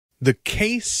The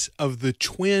Case of the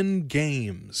Twin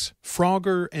Games,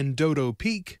 Frogger and Dodo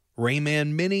Peak,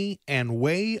 Rayman Mini, and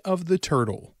Way of the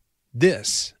Turtle.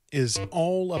 This is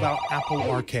all about Apple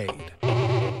Arcade.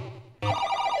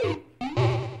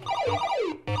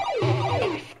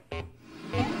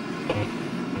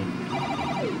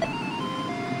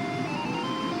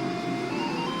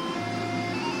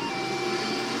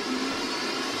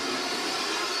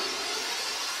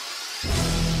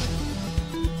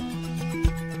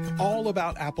 All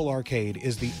About Apple Arcade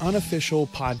is the unofficial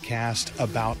podcast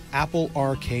about Apple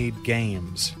Arcade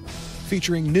games,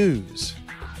 featuring news,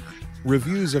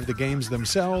 reviews of the games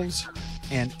themselves,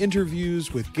 and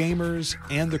interviews with gamers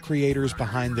and the creators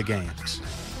behind the games.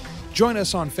 Join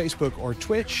us on Facebook or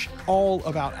Twitch, All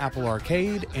About Apple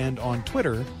Arcade, and on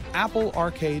Twitter, Apple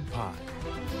Arcade Pod.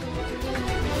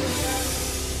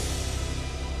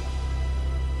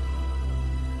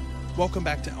 Welcome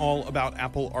back to All About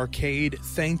Apple Arcade.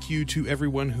 Thank you to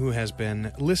everyone who has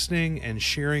been listening and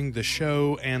sharing the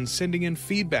show and sending in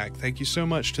feedback. Thank you so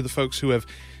much to the folks who have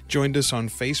joined us on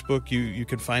Facebook. You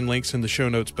can find links in the show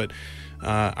notes, but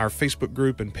our Facebook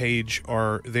group and page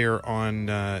are there on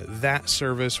that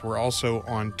service. We're also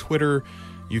on Twitter.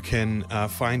 You can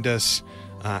find us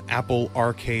Apple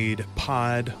Arcade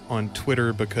Pod on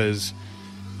Twitter because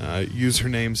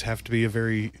usernames have to be a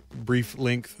very brief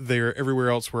length there. Everywhere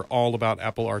else, we're All About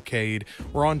Apple Arcade.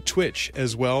 We're on Twitch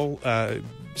as well.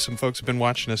 Some folks have been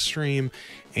watching us stream,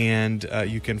 and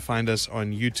you can find us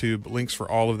on YouTube. Links for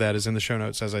all of that is in the show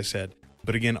notes, as I said.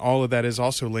 But again, all of that is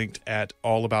also linked at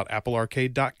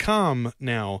allaboutapplearcade.com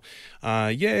now.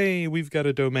 Yay, we've got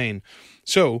a domain.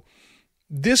 So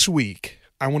this week,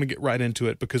 I want to get right into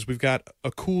it because we've got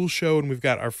a cool show and we've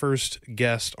got our first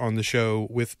guest on the show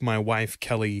with my wife,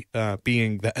 Kelly,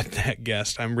 being that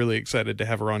guest. I'm really excited to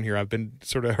have her on here. I've been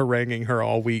sort of haranguing her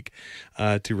all week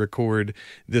to record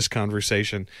this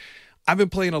conversation. I've been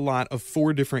playing a lot of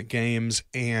 4 different games,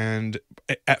 and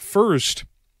at first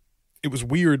it was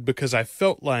weird because I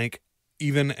felt like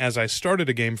even as I started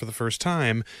a game for the first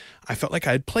time, I felt like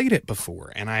I'd played it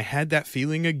before, and I had that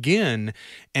feeling again,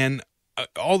 and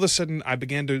all of a sudden, I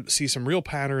began to see some real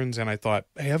patterns, and I thought,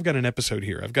 hey, I've got an episode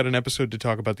here. I've got an episode to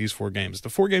talk about these 4 games. The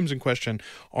 4 games in question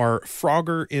are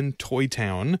Frogger in Toy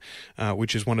Town,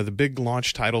 which is one of the big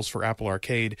launch titles for Apple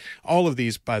Arcade. All of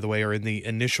these, by the way, are in the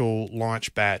initial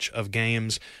launch batch of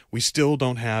games. We still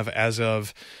don't have, as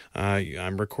of,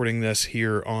 I'm recording this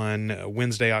here on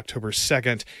Wednesday, October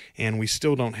 2nd, and we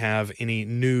still don't have any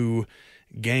new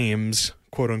games,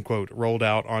 quote unquote, rolled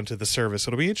out onto the service.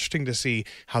 It'll be interesting to see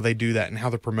how they do that and how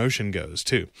the promotion goes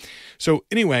too. So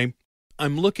anyway,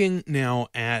 I'm looking now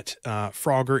at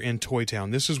Frogger in Toy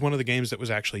Town. This is one of the games that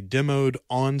was actually demoed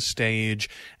on stage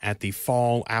at the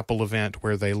fall Apple event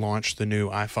where they launched the new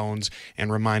iPhones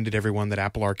and reminded everyone that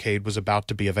Apple Arcade was about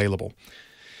to be available.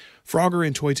 Frogger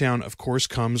in Toy Town, of course,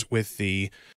 comes with the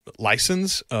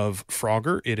license of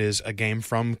Frogger. It is a game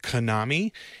from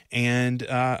Konami, and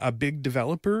a big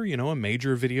developer, a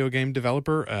major video game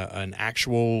developer, an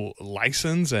actual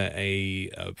license,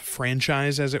 a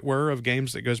franchise, as it were, of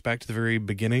games that goes back to the very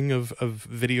beginning of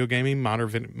video gaming,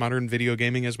 modern video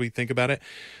gaming as we think about it.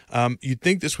 You'd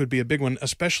think this would be a big one,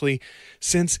 especially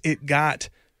since it got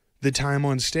the time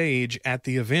on stage at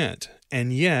the event,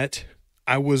 and yet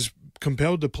I was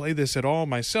compelled to play this at all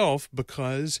myself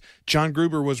because John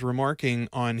Gruber was remarking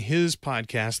on his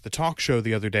podcast, The Talk Show,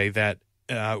 the other day that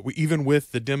even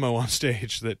with the demo on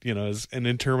stage that, is an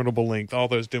interminable length, all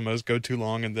those demos go too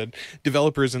long, and the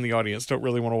developers in the audience don't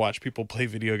really want to watch people play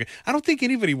video games. I don't think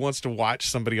anybody wants to watch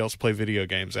somebody else play video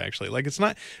games, actually. Like, it's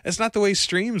not the way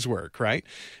streams work, right?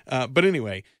 But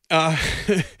anyway,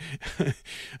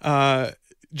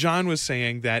 John was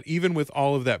saying that even with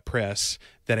all of that press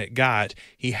that it got,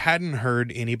 he hadn't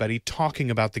heard anybody talking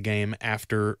about the game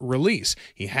after release.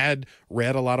 He had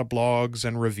read a lot of blogs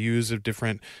and reviews of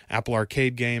different Apple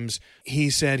Arcade games. He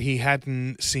said he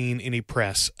hadn't seen any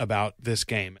press about this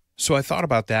game. So I thought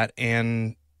about that,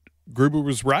 and Gruber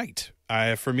was right.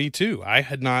 For me too. I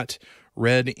had not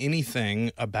read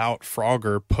anything about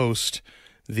Frogger post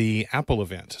the Apple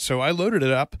event. So I loaded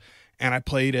it up, and I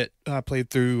played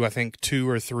through, I think, 2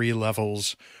 or 3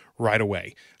 levels right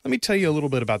away. Let me tell you a little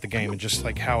bit about the game and just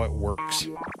like how it works.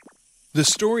 The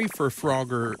story for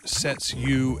Frogger sets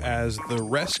you as the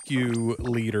rescue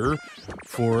leader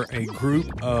for a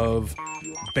group of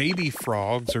baby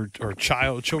frogs or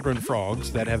children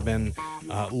frogs that have been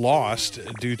lost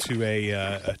due to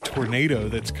a tornado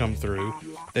that's come through.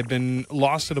 They've been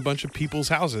lost at a bunch of people's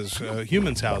houses,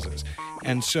 humans' houses.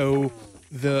 And so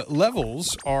The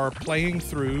levels are playing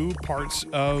through parts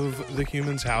of the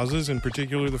humans' houses, in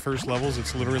particular the first levels.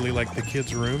 It's literally like the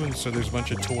kids' room, and so there's a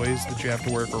bunch of toys that you have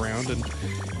to work around and,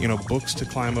 books to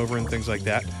climb over and things like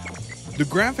that. The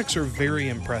graphics are very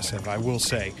impressive, I will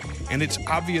say, and it's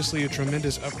obviously a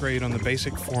tremendous upgrade on the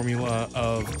basic formula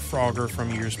of Frogger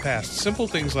from years past. Simple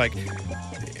things like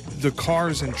the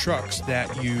cars and trucks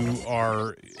that you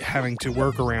are having to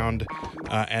work around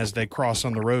as they cross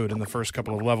on the road in the first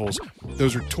couple of levels.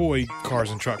 Those are toy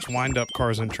cars and trucks, wind-up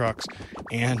cars and trucks,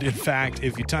 and in fact,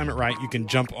 if you time it right, you can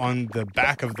jump on the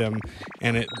back of them,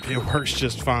 and it works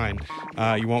just fine.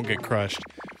 You won't get crushed.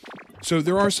 So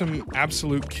there are some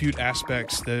absolute cute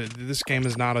aspects. This game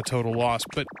is not a total loss,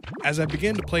 but as I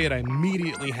began to play it, I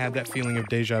immediately had that feeling of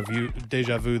deja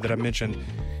vu that I mentioned,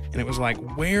 and it was like,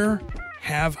 where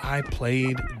have I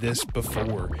played this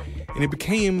before? And it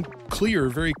became clear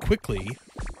very quickly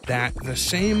that the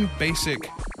same basic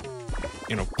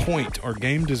point or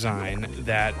game design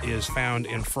that is found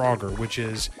in Frogger, which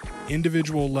is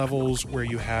individual levels where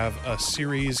you have a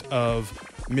series of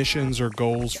missions or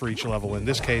goals for each level. In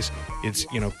this case, it's,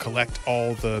 collect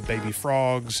all the baby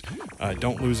frogs,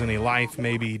 don't lose any life,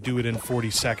 maybe do it in 40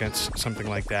 seconds, something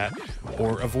like that,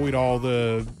 or avoid all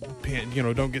the pin,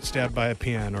 don't get stabbed by a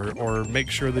pin, or make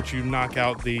sure that you knock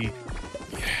out the,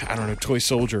 toy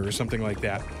soldier or something like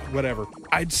that. Whatever.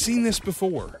 I'd seen this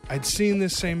before. I'd seen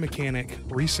this same mechanic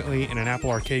recently in an Apple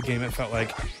Arcade game, it felt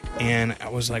like, and I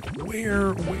was like,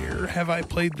 where have I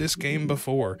played this game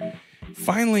before?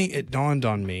 Finally, it dawned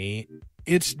on me,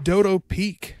 it's Dodo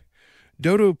Peak.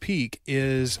 Dodo Peak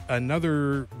is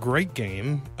another great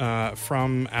game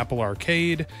from Apple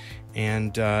Arcade,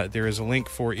 and there is a link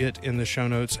for it in the show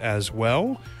notes as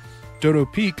well. Dodo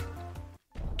Peak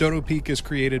is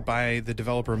created by the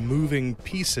developer Moving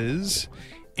Pieces,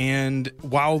 and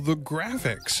while the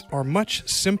graphics are much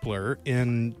simpler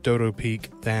in Dodo Peak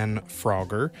than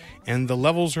Frogger, and the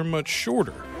levels are much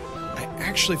shorter, I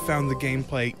actually found the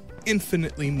gameplay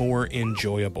infinitely more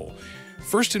enjoyable.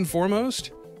 First and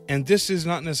foremost, and this is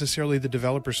not necessarily the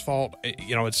developer's fault,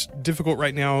 it's difficult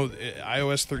right now.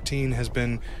 iOS 13 has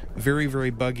been very, very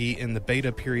buggy in the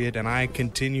beta period, and I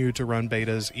continue to run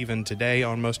betas even today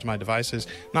on most of my devices.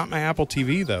 Not my Apple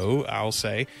TV, though, I'll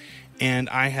say. And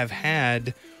I have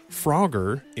had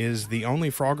Frogger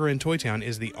in Toy Town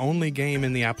is the only game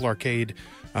in the Apple Arcade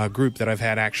group that I've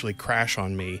had actually crash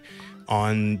on me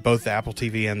on both the Apple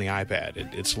TV and the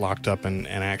iPad. It's locked up and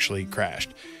actually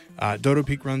crashed. Dodo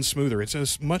Peak runs smoother. It's a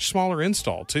much smaller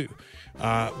install, too.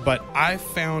 But I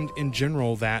found in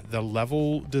general that the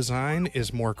level design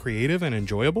is more creative and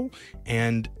enjoyable,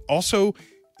 and also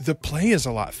the play is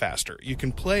a lot faster. You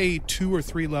can play 2 or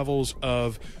 3 levels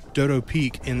of Dodo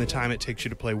Peak in the time it takes you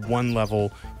to play 1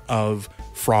 level of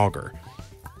Frogger.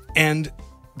 And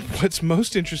what's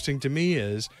most interesting to me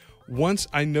is, once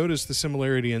I noticed the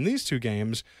similarity in these two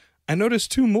games, I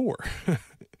noticed 2 more.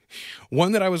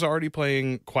 One that I was already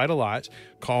playing quite a lot,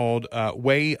 called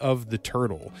Way of the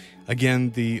Turtle.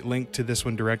 Again, the link to this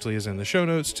one directly is in the show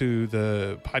notes to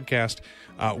the podcast.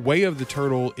 Way of the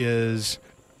Turtle is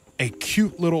a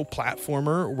cute little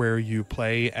platformer where you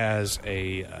play as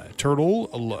a turtle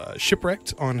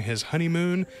shipwrecked on his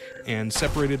honeymoon and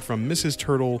separated from Mrs.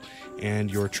 Turtle,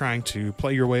 and you're trying to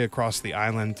play your way across the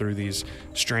island through these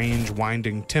strange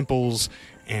winding temples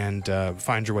and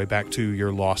find your way back to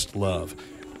your lost love.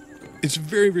 It's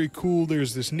very, very cool.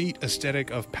 There's this neat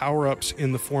aesthetic of power-ups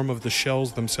in the form of the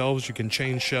shells themselves. You can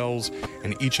change shells,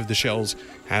 and each of the shells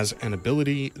has an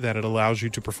ability that it allows you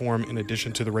to perform in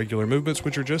addition to the regular movements,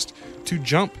 which are just to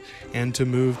jump and to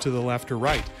move to the left or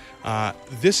right.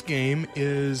 This game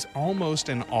is almost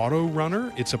an auto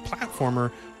runner. It's a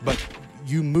platformer, but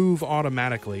you move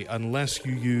automatically unless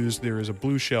there is a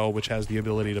blue shell which has the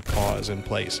ability to pause in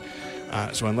place.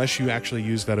 So unless you actually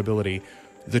use that ability,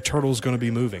 the turtle's going to be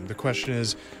moving. The question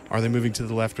is, are they moving to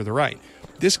the left or the right?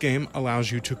 This game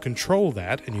allows you to control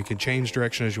that, and you can change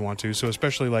direction as you want to. So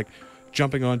especially like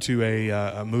jumping onto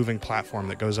a moving platform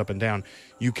that goes up and down,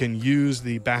 you can use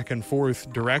the back and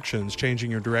forth directions, changing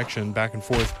your direction back and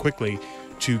forth quickly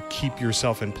to keep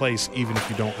yourself in place, even if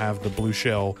you don't have the blue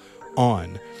shell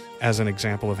on, as an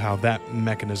example of how that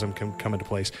mechanism can come into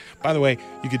place. By the way,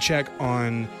 you could check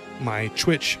on my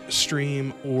Twitch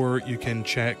stream, or you can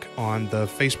check on the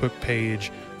Facebook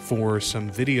page for some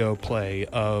video play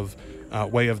of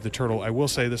Way of the Turtle. I will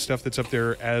say the stuff that's up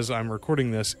there as I'm recording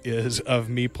this is of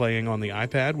me playing on the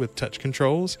iPad with touch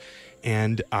controls,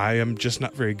 and I am just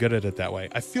not very good at it that way.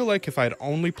 I feel like if I'd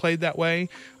only played that way,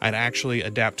 I'd actually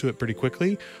adapt to it pretty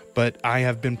quickly, but I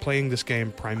have been playing this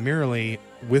game primarily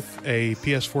with a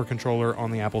PS4 controller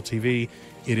on the Apple TV.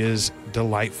 It is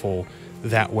delightful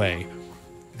that way.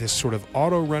 This sort of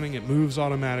auto running, it moves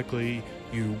automatically.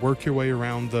 You work your way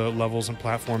around the levels and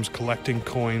platforms, collecting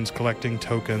coins, collecting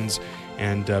tokens,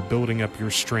 and building up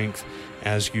your strength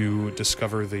as you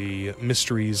discover the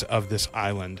mysteries of this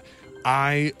island.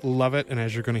 I love it, and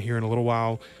as you're going to hear in a little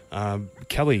while,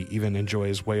 Kelly even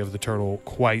enjoys Way of the Turtle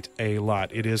quite a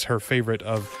lot. It is her favorite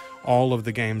of all of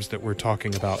the games that we're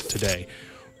talking about today.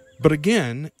 But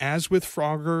again, as with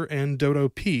Frogger and Dodo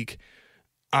Peak,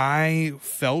 I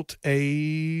felt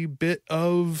a bit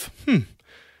of,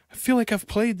 I feel like I've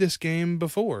played this game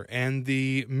before. And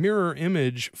the mirror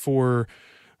image for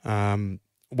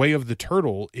Way of the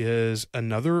Turtle is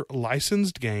another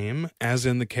licensed game, as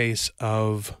in the case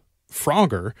of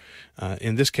Frogger.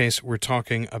 In this case, we're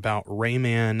talking about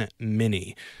Rayman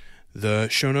Mini. The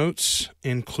show notes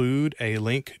include a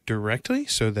link directly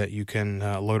so that you can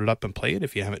load it up and play it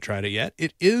if you haven't tried it yet.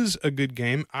 It is a good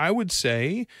game. I would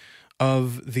say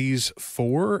of these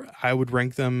four, I would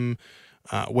rank them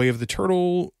Way of the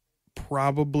Turtle,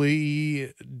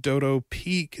 probably Dodo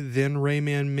Peak, then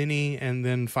Rayman Mini, and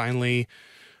then finally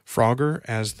Frogger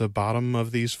as the bottom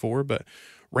of these four. But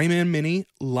Rayman Mini,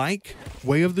 like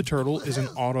Way of the Turtle, is an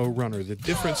auto runner. The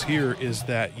difference here is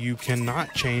that you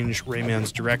cannot change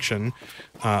Rayman's direction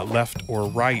left or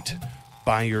right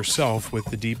by yourself with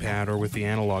the D-pad or with the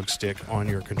analog stick on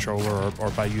your controller or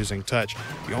by using touch.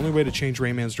 The only way to change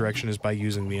Rayman's direction is by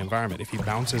using the environment. If he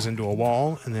bounces into a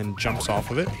wall and then jumps off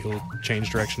of it, he'll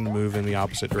change direction to move in the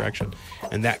opposite direction.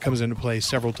 And that comes into play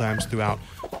several times throughout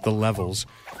the levels.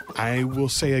 I will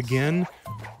say again,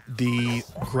 the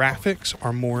graphics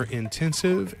are more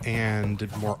intensive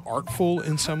and more artful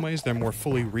in some ways. They're more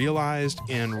fully realized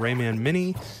in Rayman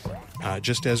Mini,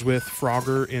 just as with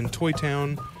Frogger in Toy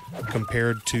Town,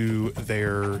 compared to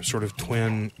their sort of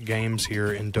twin games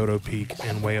here in Dodo Peak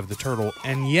and Way of the Turtle.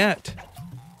 And yet,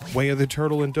 Way of the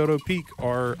Turtle and Dodo Peak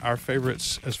are our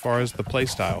favorites as far as the play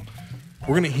style.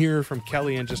 We're going to hear from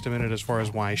Kelly in just a minute as far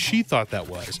as why she thought that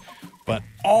was. But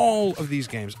all of these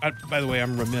games, by the way,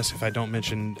 I'm remiss if I don't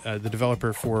mention the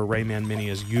developer for Rayman Mini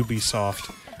is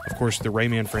Ubisoft. Of course, the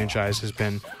Rayman franchise has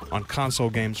been on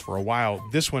console games for a while.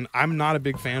 This one, I'm not a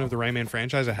big fan of the Rayman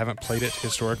franchise. I haven't played it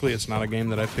historically. It's not a game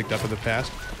that I've picked up in the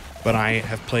past. But I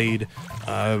have played,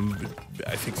 I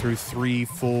think, through 3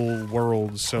 full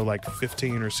worlds, so like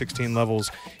 15 or 16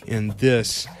 levels in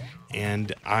this.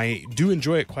 And I do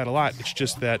enjoy it quite a lot. It's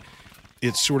just that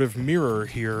its sort of mirror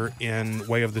here in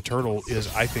Way of the Turtle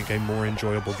is, I think, a more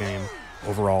enjoyable game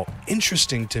overall.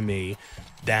 Interesting to me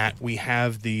that we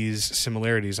have these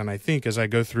similarities, and I think as I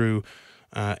go through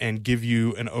and give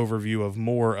you an overview of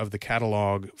more of the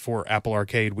catalog for Apple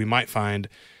Arcade, we might find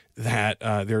that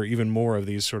there are even more of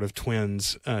these sort of twin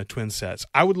sets.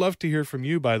 I would love to hear from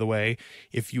you, by the way,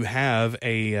 if you have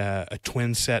a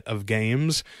twin set of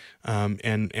games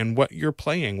and what you're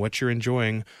playing, what you're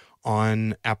enjoying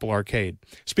on Apple Arcade.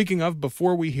 Speaking of,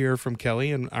 before we hear from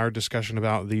Kelly and our discussion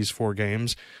about these 4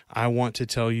 games, I want to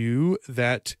tell you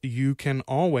that you can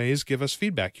always give us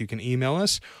feedback. You can email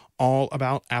us all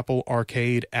about Apple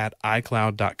Arcade at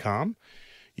iCloud.com.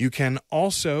 You can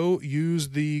also use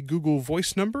the Google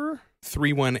Voice number,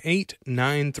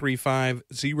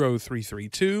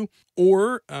 318-935-0332,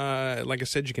 or like I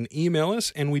said, you can email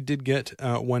us, and we did get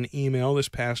one email this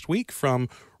past week from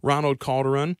Ronald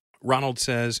Calderon. Ronald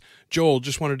says, Joel,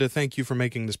 just wanted to thank you for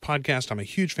making this podcast. I'm a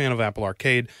huge fan of Apple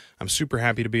Arcade. I'm super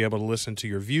happy to be able to listen to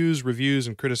your views, reviews,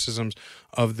 and criticisms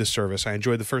of the service. I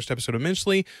enjoyed the first episode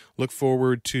immensely. Look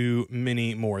forward to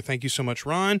many more. Thank you so much,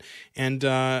 Ron. And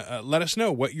let us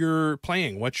know what you're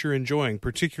playing, what you're enjoying,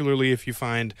 particularly if you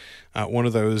find one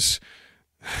of those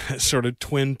sort of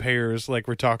twin pairs like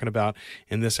we're talking about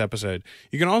in this episode.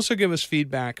 You can also give us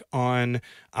feedback on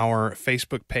our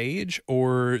Facebook page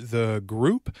or the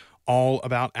group All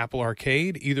About Apple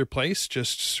Arcade. Either place,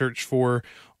 just search for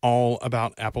All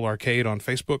About Apple Arcade on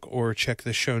Facebook or check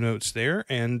the show notes there.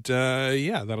 And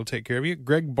yeah, that'll take care of you.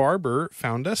 Greg Barber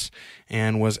found us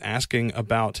and was asking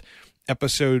about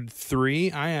Episode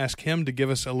 3. I asked him to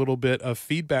give us a little bit of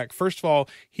feedback. First of all,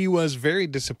 he was very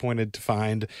disappointed to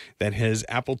find that his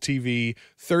Apple TV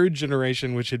 3rd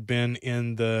generation, which had been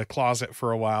in the closet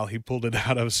for a while, he pulled it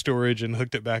out of storage and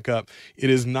hooked it back up.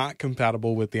 It is not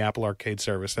compatible with the Apple Arcade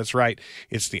service. That's right.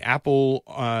 It's the Apple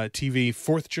TV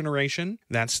 4th generation.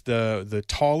 That's the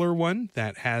taller one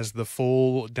that has the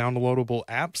full downloadable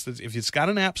apps. If it's got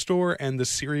an app store and the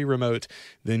Siri remote,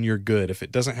 then you're good. If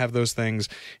it doesn't have those things,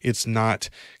 it's not not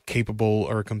capable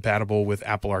or compatible with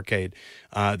Apple Arcade.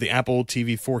 The Apple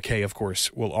TV 4K, of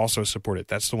course, will also support it.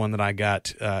 That's the one that I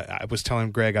got. I was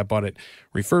telling Greg I bought it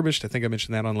refurbished. I think I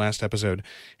mentioned that on last episode,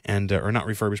 and or not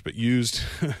refurbished, but used.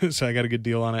 So I got a good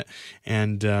deal on it.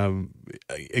 And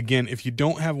again, if you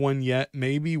don't have one yet,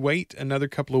 maybe wait another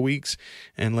couple of weeks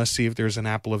and let's see if there's an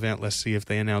Apple event. Let's see if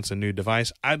they announce a new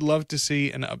device. I'd love to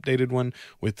see an updated one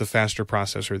with the faster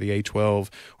processor, the A12,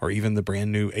 or even the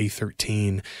brand new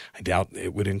A13. I doubt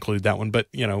it would include that one, but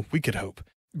we could hope.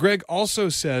 Greg also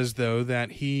says, though,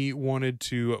 that he wanted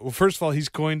to... Well, first of all, he's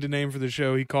coined a name for the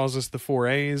show. He calls us the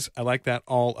 4As. I like that,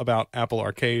 all about Apple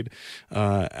Arcade.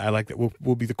 I like that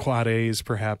we'll be the Quad A's,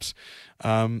 perhaps.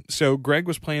 So Greg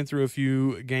was playing through a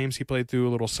few games. He played through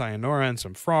a little Sayonara and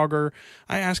some Frogger.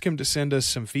 I asked him to send us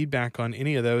some feedback on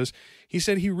any of those. He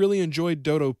said he really enjoyed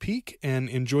Dodo Peak and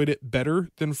enjoyed it better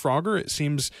than Frogger. It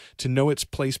seems to know its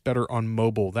place better on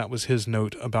mobile. That was his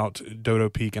note about Dodo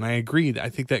Peak, and I agreed. I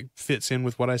think that fits in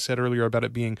with what I said earlier about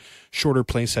it being shorter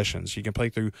play sessions. You can play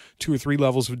through 2 or 3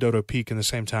 levels of Dodo Peak in the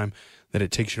same time that it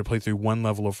takes you to play through 1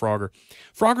 level of Frogger.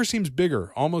 Frogger seems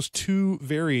bigger, almost too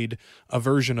varied a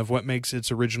version of what makes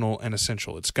its original and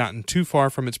essential. It's gotten too far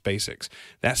from its basics.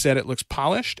 That said, it looks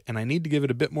polished, and I need to give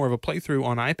it a bit more of a playthrough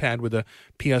on iPad with a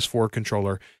PS4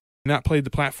 controller. Not played the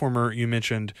platformer you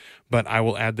mentioned, but I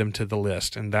will add them to the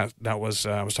list. And that was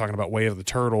I was talking about Way of the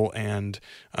Turtle and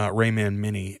Rayman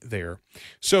Mini there.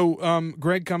 So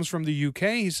Greg comes from the UK.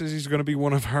 He says he's going to be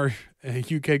one of our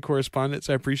UK correspondents.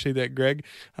 I appreciate that, Greg.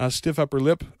 Stiff upper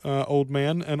lip, old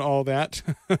man, and all that.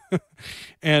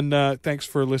 And thanks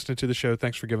for listening to the show.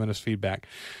 Thanks for giving us feedback.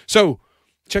 So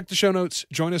check the show notes,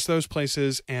 join us those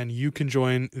places, and you can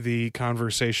join the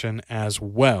conversation as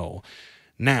well.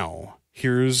 Now,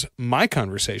 here's my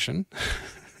conversation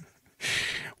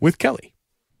with Kelly.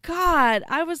 God,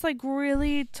 I was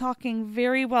really talking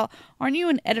very well. Aren't you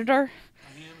an editor?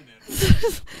 I am an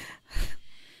editor.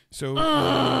 So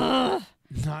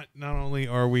not only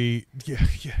are we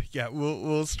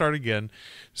we'll start again.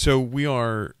 So we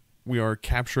are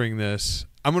capturing this.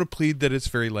 I'm going to plead that it's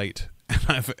very late,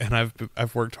 and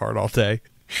I've worked hard all day.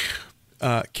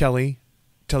 Kelly,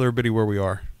 tell everybody where we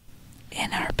are.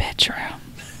 In our bedroom.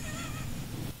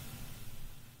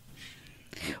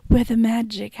 Where the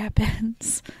magic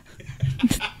happens.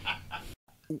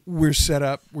 We're set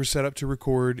up to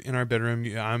record in our bedroom.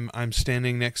 I'm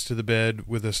standing next to the bed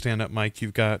with a stand-up mic.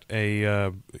 You've got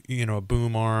a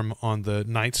boom arm on the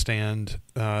nightstand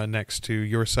next to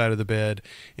your side of the bed,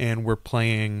 and we're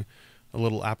playing a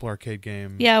little Apple Arcade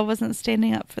game. Yeah, I wasn't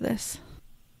standing up for this.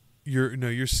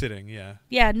 You're sitting, yeah.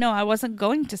 Yeah, no, I wasn't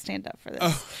going to stand up for this.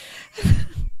 Oh.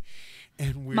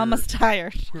 And Mama's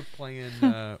tired. We're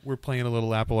playing a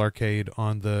little Apple Arcade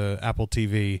on the Apple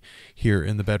TV here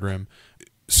in the bedroom.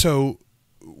 So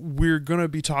we're going to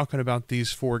be talking about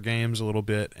these 4 games a little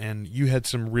bit, and you had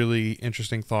some really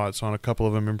interesting thoughts on a couple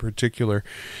of them in particular.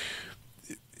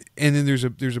 And then there's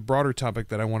a broader topic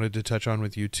that I wanted to touch on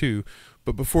with you too.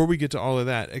 But before we get to all of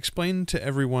that, explain to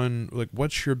everyone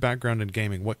what's your background in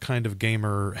gaming? What kind of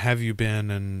gamer have you been,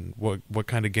 and what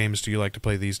kind of games do you like to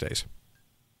play these days?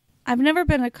 I've never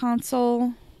been a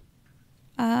console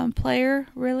player,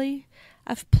 really.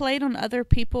 I've played on other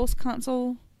people's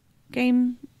console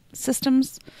game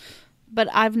systems, but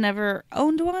I've never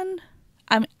owned one.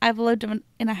 I've lived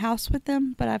in a house with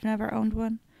them, but I've never owned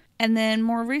one. And then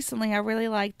more recently, I really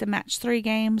like the match 3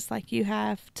 games. Like, you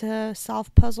have to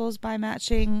solve puzzles by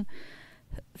matching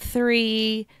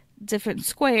 3 different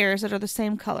squares that are the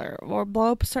same color, or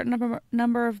blow up a certain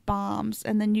number of bombs,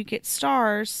 and then you get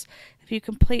stars if you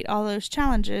complete all those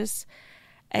challenges.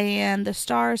 And the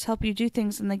stars help you do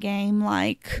things in the game,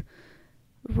 like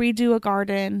redo a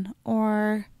garden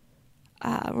or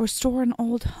restore an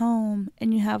old home,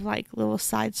 and you have little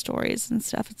side stories and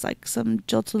stuff. It's like some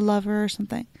jilted lover or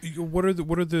something. What are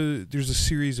the there's a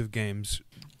series of games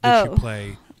that you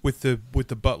play with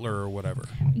the butler or whatever.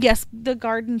 Yes, the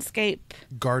Gardenscape.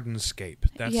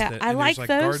 That's I like there's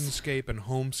those. Gardenscape and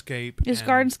Homescape. There's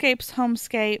Gardenscapes,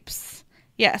 Homescapes.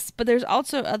 Yes, but there's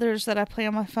also others that I play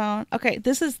on my phone. Okay,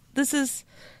 this is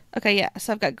okay, yeah.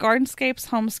 So I've got Gardenscapes,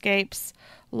 Homescapes,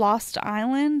 Lost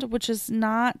Island, which is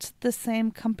not the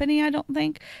same company, I don't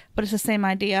think, but it's the same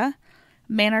idea.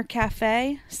 Manor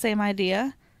Cafe, same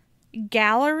idea.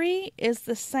 Gallery is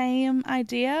the same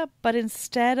idea, but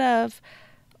instead of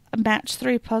match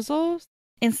 3 puzzles,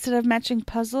 instead of matching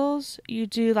puzzles, you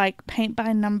do paint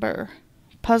by number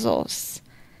puzzles.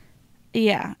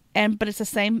 Yeah, but it's the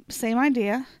same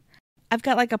idea. I've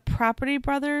got a Property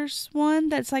Brothers one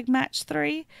that's match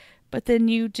 3, but then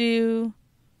you do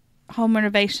home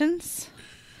renovations.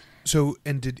 So,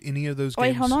 and did any of those games...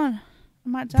 Wait, hold on.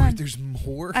 I'm not done. But there's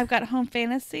more? I've got Home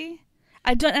Fantasy.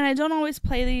 I don't always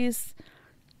play these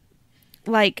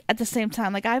like at the same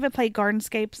time. Like I haven't played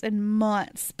Gardenscapes in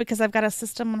months because I've got a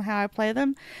system on how I play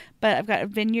them. But I've got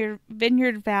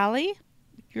Vineyard Valley.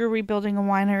 You're rebuilding a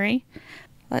winery.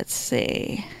 Let's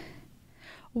see.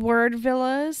 Word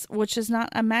Villas, which is not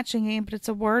a matching game, but it's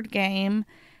a word game,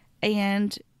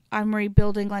 and I'm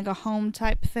rebuilding like a home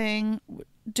type thing.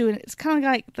 It's kind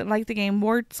of like the game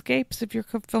Wordscapes, if you're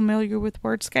familiar with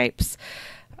Wordscapes,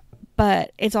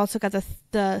 but it's also got the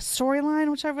storyline,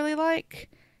 which I really like.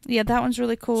 Yeah, that one's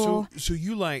really cool. So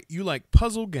you like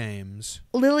puzzle games?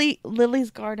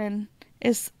 Lily's Garden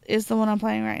is the one I'm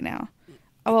playing right now.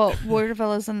 Oh, Word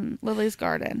Villas and Lily's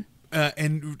Garden.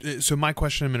 So my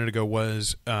question a minute ago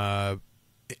was, have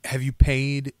you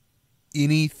paid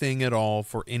anything at all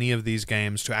for any of these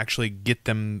games to actually get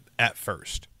them at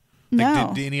first? Like,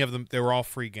 No. Did any of them, they were all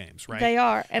free games, right? They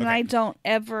are, and Okay. I don't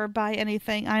ever buy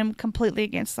anything. I'm completely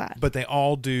against that. But they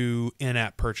all do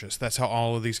in-app purchase. That's how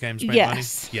all of these games make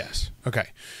Yes. money? Yes. Okay.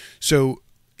 So,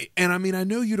 and I mean, I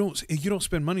know you don't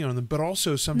spend money on them, but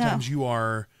also sometimes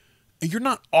you're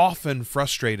not often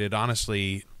frustrated,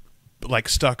 honestly, like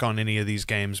stuck on any of these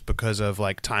games because of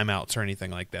like timeouts or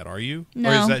anything like that, are you? No.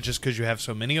 Or is that just because you have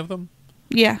so many of them?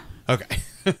 Yeah. Okay.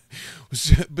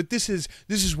 But this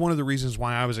is one of the reasons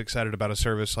why I was excited about a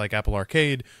service like Apple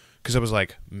Arcade, because I was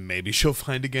like, maybe she'll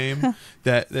find a game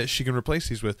that she can replace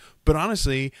these with. But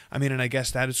honestly, I mean, and I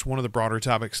guess that is one of the broader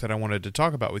topics that I wanted to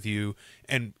talk about with you,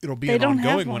 and it'll be an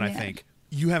ongoing one, I think.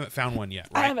 You haven't found one yet,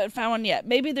 right? I haven't found one yet.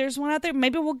 Maybe there's one out there.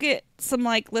 Maybe we'll get some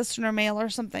like listener mail or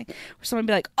something, or someone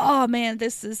be like, "Oh man,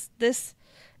 this is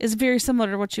very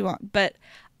similar to what you want." But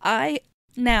I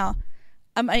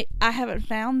haven't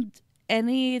found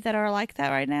any that are like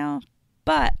that right now.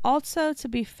 But also, to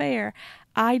be fair,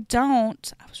 I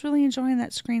was really enjoying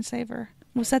that screensaver.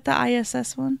 Was that the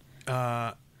ISS one?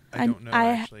 I don't know.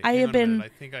 Actually, I have been I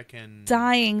think I can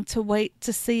dying to wait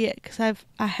to see it because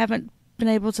I haven't been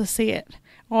able to see it.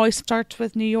 Always starts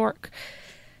with New York,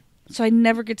 so I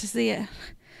never get to see it.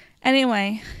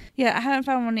 Anyway, yeah, I haven't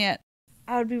found one yet.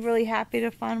 I would be really happy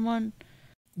to find one.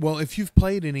 Well, if you've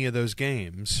played any of those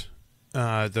games,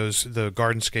 the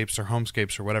Gardenscapes or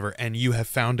Homescapes or whatever, and you have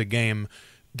found a game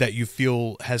that you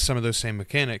feel has some of those same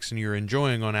mechanics and you're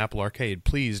enjoying on Apple Arcade,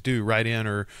 please do write in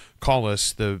or call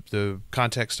us. The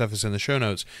contact stuff is in the show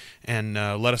notes, and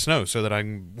let us know so that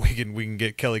we can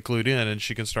get Kelly clued in and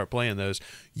she can start playing those.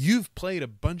 You've played a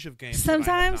bunch of games.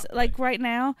 Sometimes, like right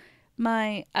now,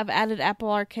 I've added Apple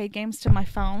Arcade games to my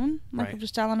phone. Like Right. I'm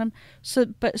just downloading them.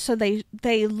 So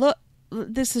they look.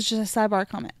 This is just a sidebar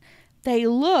comment. They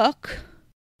look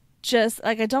just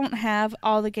like I don't have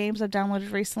all the games I've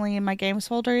downloaded recently in my games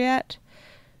folder yet,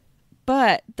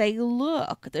 but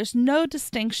there's no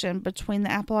distinction between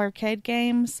the Apple Arcade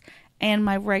games and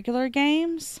my regular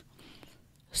games.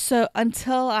 So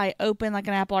until I open like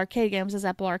an Apple Arcade game, it says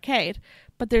Apple Arcade,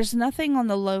 but there's nothing on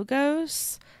the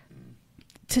logos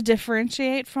to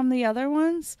differentiate from the other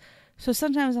ones. So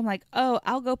sometimes I'm like, oh,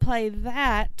 I'll go play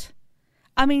that.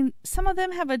 I mean, some of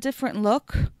them have a different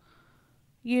look.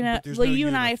 You know, But well, no you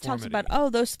and I have talked about,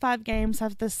 uniformity. those 5 games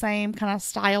have the same kind of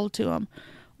style to them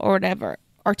or whatever,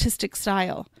 artistic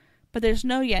style. But there's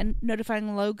no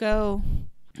notifying logo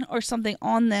or something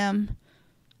on them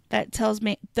that tells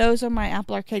me those are my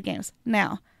Apple Arcade games.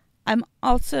 Now, I'm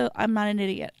not an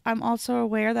idiot. I'm also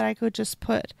aware that I could just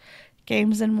put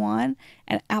games in one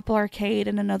and Apple Arcade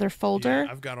in another folder.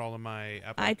 Yeah, I've got all of my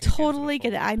Apple I Arcade games in a totally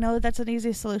get it. folder. I know that's an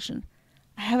easy solution.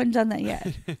 I haven't done that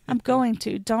yet. I'm going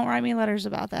to. Don't write me letters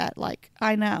about that. Like,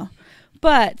 I know.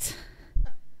 But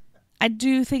I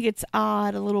do think it's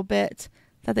odd a little bit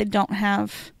that they don't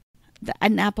have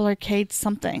an Apple Arcade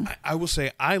something. I will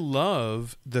say I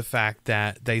love the fact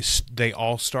that they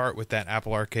all start with that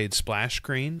Apple Arcade splash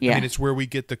screen. Yeah. I mean, it's where we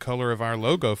get the color of our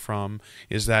logo from,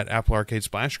 is that Apple Arcade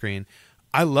splash screen.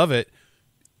 I love it.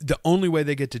 The only way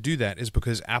they get to do that is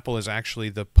because Apple is actually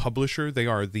the publisher. They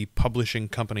are the publishing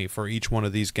company for each one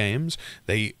of these games.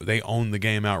 They own the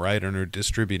game outright and are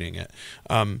distributing it.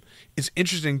 It's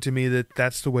interesting to me that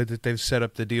that's the way that they've set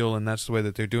up the deal and that's the way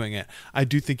that they're doing it. I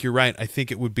do think you're right. I think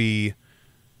it would be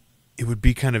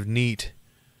kind of neat.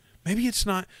 Maybe it's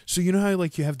not. So you know how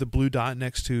like you have the blue dot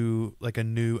next to like a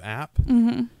new app?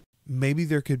 Mm-hmm. Maybe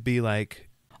there could be like...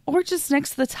 Or just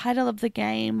next to the title of the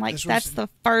game. Like, That's that's the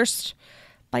first...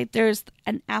 Like, there's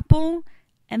an apple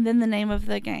and then the name of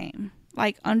the game.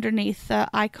 Like, underneath the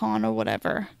icon or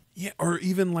whatever. Yeah, or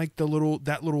even like that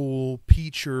little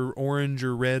peach or orange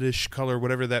or reddish color,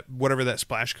 whatever that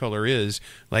splash color is,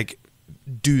 like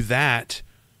do that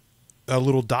a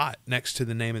little dot next to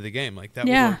the name of the game. Like that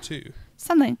would work too.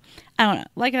 something. I don't know.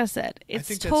 Like I said,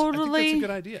 it's I think totally that's a good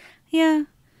idea. yeah.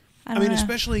 I mean,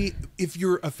 especially if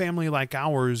you're a family like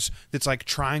ours that's like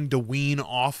trying to wean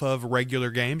off of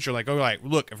regular games. You're like, oh, like,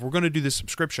 look, if we're going to do this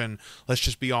subscription, let's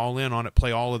just be all in on it,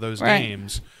 play all of those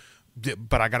games.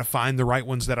 But I got to find the right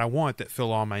ones that I want that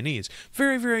fill all my needs.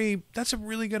 Very, very, that's a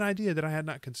really good idea that I had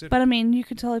not considered. But I mean, you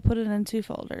could totally put it in 2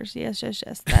 folders. Yes.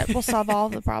 That will solve all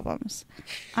the problems.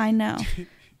 I know.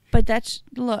 But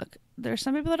look, there's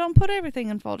some people that don't put everything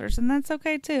in folders, and that's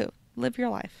okay too. Live your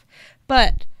life.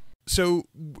 But... So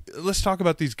let's talk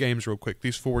about these games real quick,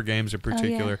 these 4 games in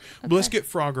particular. Oh, yeah. Okay. Let's get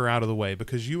Frogger out of the way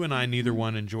because you and I, neither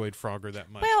one enjoyed Frogger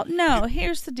that much. Well, no,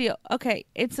 here's the deal. Okay,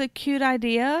 it's a cute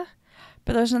idea,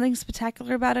 but there's nothing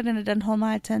spectacular about it, and it doesn't hold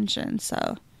my attention,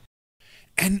 so...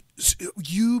 And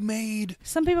you made...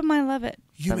 Some people might love it.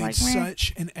 You made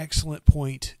such an excellent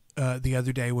point the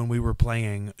other day when we were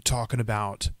playing, talking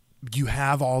about you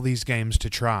have all these games to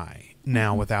try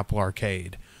now with Apple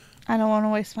Arcade. I don't want to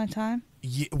waste my time.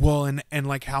 Yeah, well, and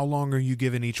like how long are you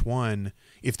giving each one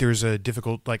if there's a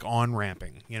difficult like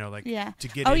on-ramping, you know, like to get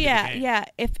into the game? Yeah.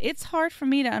 If it's hard for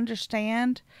me to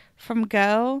understand from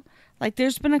Go, like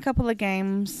there's been a couple of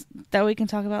games that we can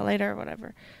talk about later or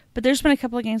whatever, but there's been a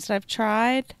couple of games that I've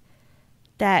tried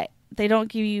that they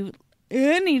don't give you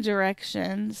any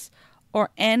directions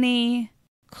or any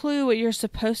clue what you're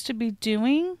supposed to be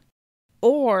doing,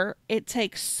 or it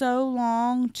takes so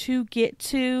long to get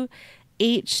to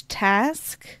each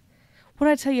task. What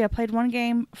did I tell you? I played one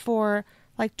game for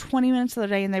like 20 minutes the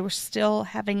other day and they were still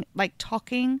having like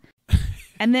talking.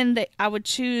 And then I would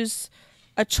choose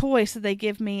a choice that they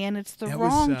give me and it's the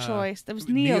wrong choice. That was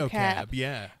Neocab.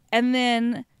 Yeah. And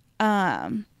then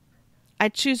I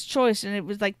choose choice and it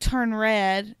was like turn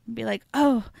red and be like,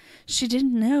 oh, she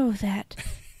didn't know that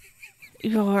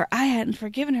I hadn't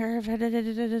forgiven her.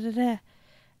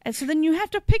 And so then you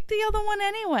have to pick the other one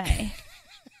anyway.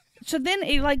 So then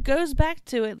it like goes back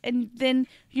to it, and then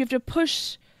you have to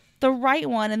push the right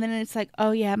one, and then it's like,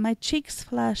 oh yeah, my cheeks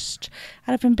flushed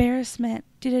out of embarrassment.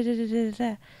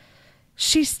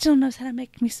 She still knows how to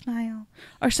make me smile,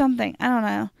 or something. I don't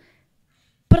know.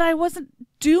 But I wasn't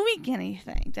doing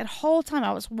anything that whole time.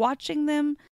 I was watching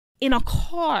them in a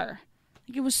car.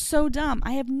 Like, it was so dumb.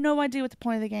 I have no idea what the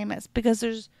point of the game is because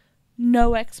there's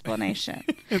no explanation.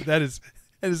 That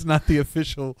is not the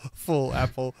official full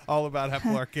Apple, all about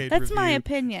Apple Arcade That's my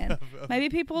opinion. Maybe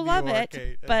people love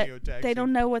it, but they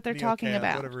don't know what they're talking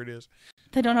about. Whatever it is.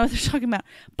 They don't know what they're talking about.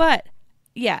 But,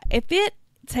 yeah, if it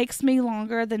takes me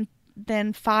longer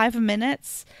than 5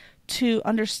 minutes to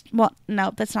understand... Well,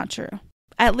 no, that's not true.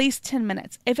 At least 10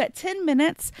 minutes. If at 10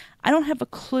 minutes, I don't have a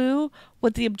clue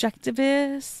what the objective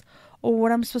is or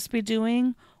what I'm supposed to be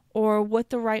doing or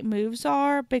what the right moves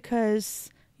are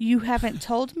because... you haven't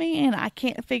told me and I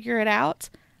can't figure it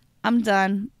out, I'm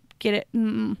done. Get it.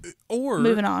 Or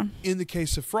moving on. In the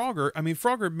case of Frogger, I mean,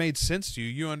 Frogger made sense to you.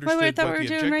 You understood wait, I thought what we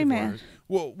the were doing objective Rayman.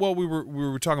 was. Well, we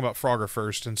were talking about Frogger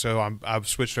first, and so I've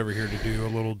switched over here to do a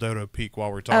little Dodo peek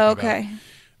while we're talking about it.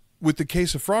 With the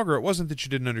case of Frogger, it wasn't that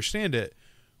you didn't understand it,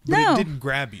 but it didn't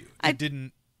grab you. It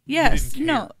didn't. Yes. You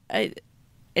didn't care.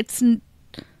 It's.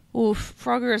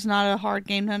 Frogger is not a hard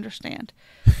game to understand,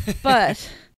 but.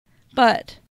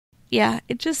 Yeah,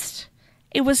 it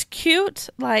was cute.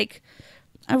 Like,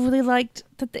 I really liked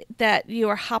that you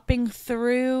were hopping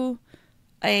through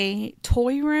a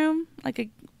toy room,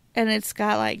 and it's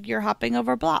got like you're hopping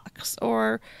over blocks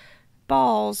or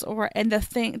balls and the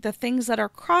things that are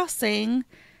crossing.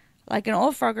 Like in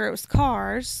old Frogger, it was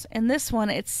cars, and this one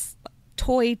it's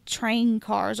toy train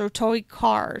cars or toy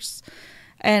cars,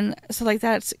 and so like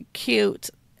that's a cute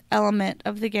element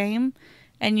of the game,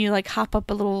 and you like hop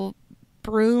up a little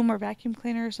broom or vacuum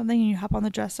cleaner or something and you hop on the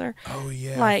dresser. Oh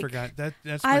yeah, like, I forgot.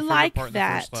 That's my favorite part in the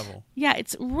first level. Yeah,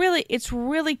 it's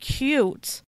really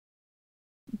cute.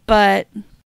 But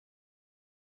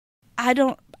I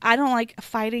don't like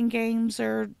fighting games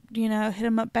or, hit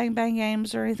 'em up bang bang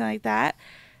games or anything like that.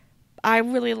 I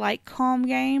really like calm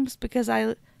games because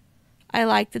I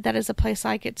like that is a place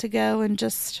I get to go and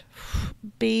just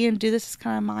be and do this is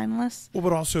kind of mindless. Well,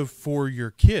 but also for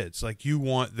your kids, like you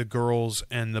want the girls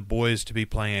and the boys to be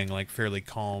playing like fairly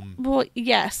calm. Well,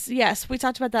 yes. We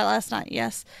talked about that last night.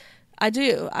 Yes, I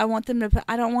do. I want them to,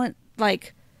 I don't want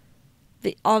like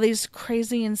all these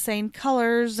crazy, insane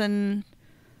colors and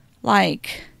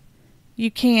like you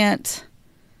can't,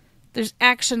 there's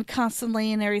action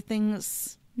constantly and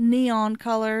everything's neon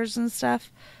colors and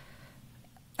stuff.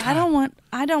 I don't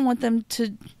want them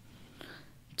to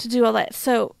do all that.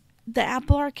 So the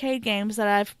Apple Arcade games that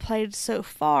I've played so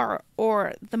far,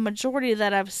 or the majority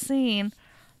that I've seen,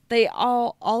 they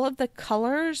all of the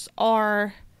colors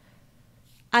are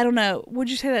I don't know. Would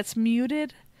you say that's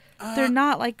muted? They're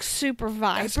not like super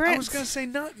vibrant. I was gonna say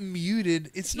not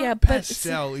muted. It's not Yeah,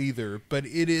 pastel either, but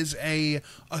it is a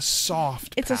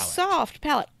soft. It's palette. a soft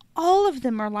palette. All of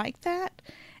them are like that,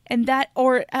 and that,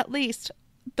 or at least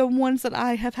the ones that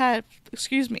I have had.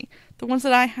 Excuse me, the ones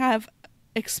that I have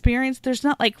experienced. There's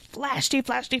not like flashy,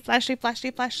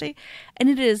 and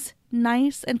it is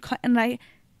nice and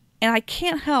I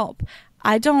can't help.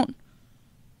 I don't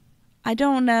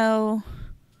know.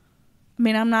 I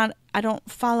mean, I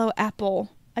don't follow Apple.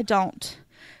 I don't.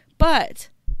 But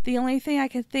the only thing I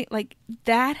can think, like,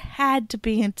 that had to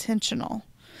be intentional.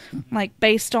 Like,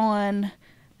 based on,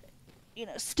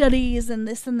 studies and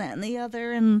this and that and the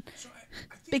other. And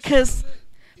because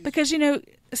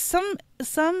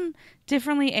some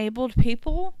differently abled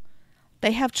people,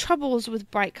 they have troubles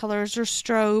with bright colors or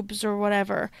strobes or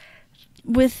whatever.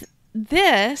 With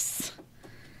this,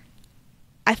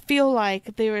 I feel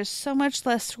like there is so much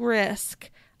less risk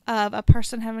of a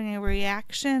person having a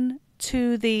reaction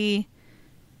to the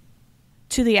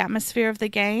atmosphere of the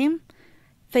game.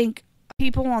 I think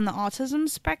people on the autism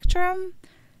spectrum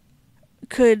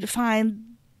could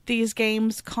find these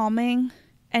games calming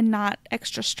and not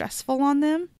extra stressful on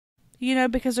them.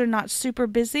 Because they're not super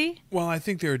busy. Well, I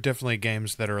think there are definitely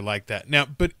games that are like that. Now,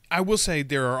 but I will say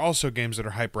there are also games that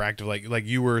are hyperactive. Like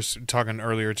you were talking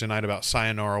earlier tonight about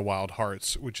Sayonara Wild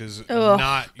Hearts, which is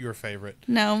not your favorite.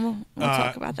 No, we'll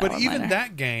talk about that. But one even later.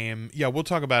 that game, we'll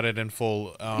talk about it in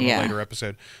full on a later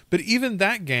episode. But even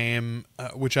that game,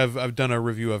 which I've done a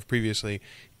review of previously,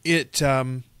 it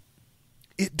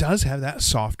does have that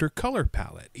softer color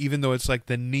palette, even though it's like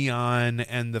the neon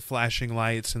and the flashing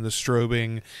lights and the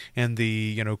strobing and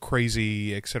the,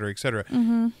 crazy, et cetera, et cetera.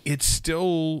 Mm-hmm. It's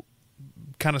still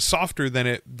kind of softer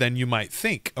than you might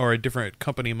think, or a different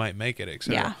company might make it, et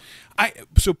cetera. Yeah.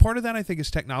 So part of that, I think, is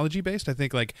technology based. I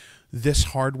think like this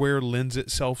hardware lends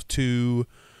itself to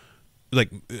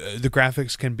the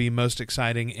graphics can be most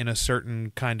exciting in a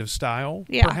certain kind of style,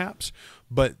 perhaps.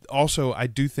 But also, I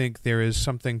do think there is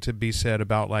something to be said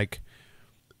about like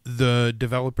the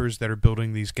developers that are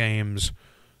building these games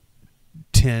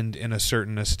tend in a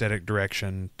certain aesthetic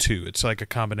direction too. It's like a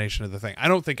combination of the thing. I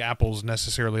don't think Apple's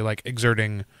necessarily like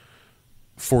exerting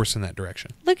force in that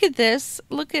direction. Look at this.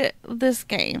 Look at this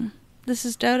game. This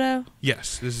is Dodo?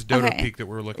 Yes, this is Dodo Peak that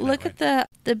we're looking at. Look at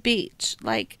the beach.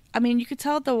 Like, I mean, you could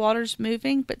tell the water's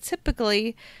moving, but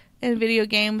typically in video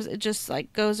games, it just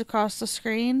like goes across the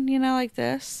screen, like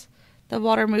this. The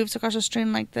water moves across the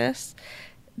screen like this.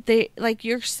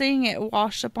 You're seeing it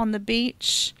wash up on the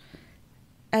beach,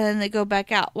 and then they go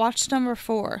back out. Watch number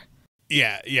 4.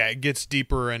 Yeah, it gets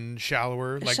deeper and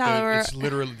shallower. It's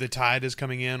literally the tide is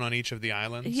coming in on each of the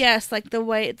islands. Yes, like the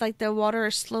way the water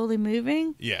is slowly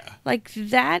moving. Yeah. Like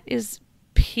that is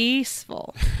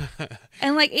peaceful.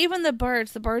 And like even the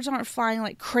birds aren't flying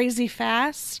like crazy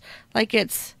fast. Like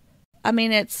it's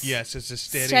yes, it's a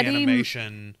steady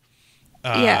animation.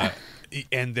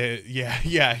 And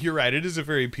you're right. It is a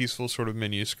very peaceful sort of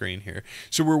menu screen here.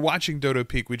 So we're watching Dodo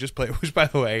Peak. We just played, which by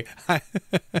the way,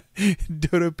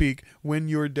 Dodo Peak, when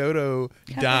your Dodo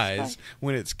dies,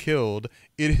 when it's killed,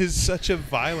 it is such a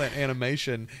violent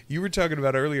animation. You were talking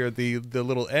about earlier the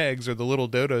little eggs or the little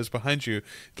dodos behind you,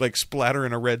 like splatter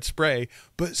in a red spray,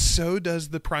 but so does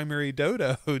the primary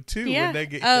dodo too when they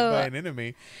get hit by an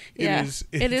enemy. It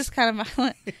is kind of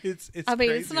violent. It's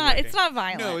it's not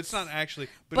violent. No, it's not actually.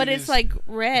 But it's like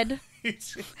red.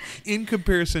 It's, in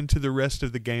comparison to the rest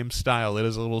of the game style, it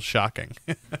is a little shocking.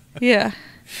 Yeah.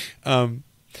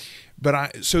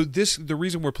 But the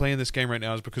reason we're playing this game right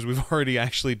now is because we've already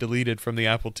actually deleted from the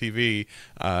Apple TV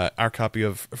our copy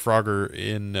of Frogger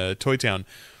in Toy Town,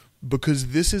 because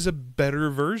this is a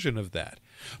better version of that.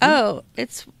 Oh,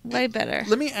 it's way better.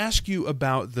 Let me ask you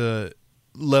about the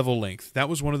level length. That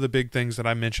was one of the big things that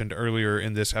I mentioned earlier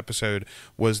in this episode,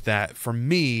 was that for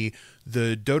me,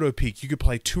 the Dodo Peak, you could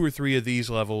play 2 or 3 of these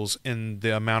levels in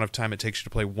the amount of time it takes you to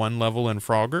play one level in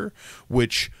Frogger,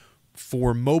 which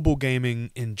for mobile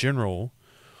gaming in general,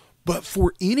 but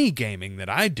for any gaming that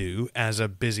I do as a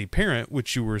busy parent,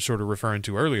 which you were sort of referring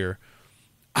to earlier,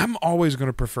 I'm always going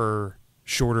to prefer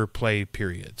shorter play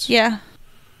periods. Yeah.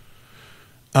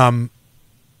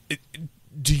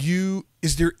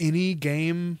 Is there any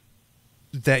game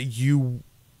that you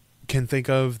can think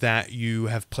of that you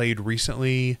have played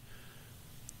recently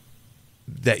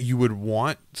that you would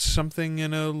want something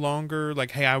in a longer,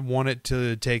 like, hey, I want it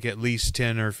to take at least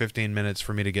 10 or 15 minutes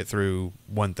for me to get through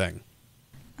one thing?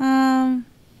 Like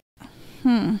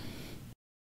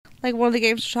one of the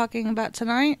games we're talking about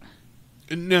tonight?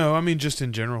 No, I mean just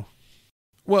in general.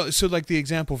 Well, so like the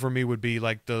example for me would be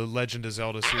like the Legend of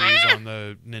Zelda series on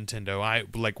the Nintendo. I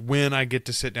like when I get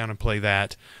to sit down and play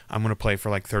that, I'm going to play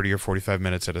for like 30 or 45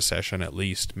 minutes at a session at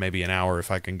least, maybe an hour if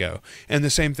I can go. And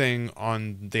the same thing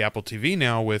on the Apple TV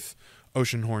now with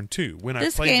Oceanhorn 2. When I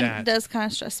play game that, does kind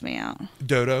of stress me out.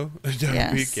 Dodo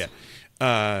Yes. Peak,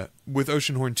 yeah. With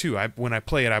Oceanhorn 2, when I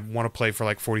play it, I want to play for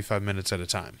like 45 minutes at a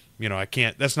time. You know, I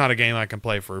can't. That's not a game I can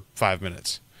play for 5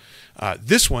 minutes.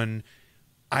 This one,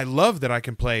 I love that I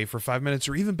can play for 5 minutes,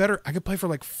 or even better, I can play for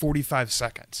like 45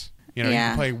 seconds. You know, you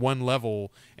can play one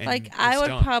level and like I would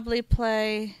done. Probably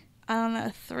play, I don't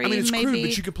know, 3 I mean, it's maybe. crude,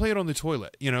 but you can play it on the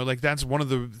toilet. You know, like that's one of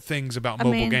the things about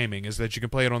mobile gaming is that you can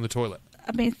play it on the toilet.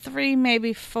 I mean, 3,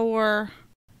 maybe 4.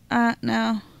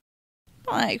 No,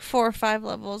 like 4 or 5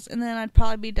 levels, and then I'd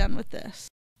probably be done with this.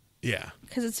 Yeah,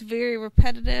 because it's very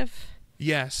repetitive.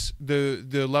 Yes,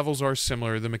 the levels are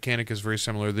similar. The mechanic is very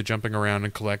similar. The jumping around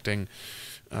and collecting.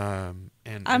 And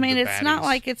I mean, the it's not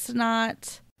like it's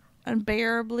not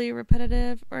unbearably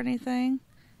repetitive or anything.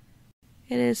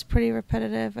 It is pretty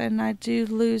repetitive, and I do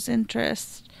lose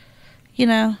interest, you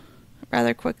know,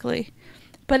 rather quickly.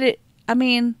 But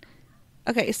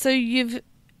okay, so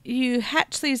you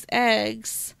hatch these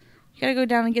eggs. You gotta go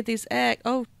down and get these eggs.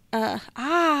 How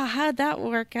did that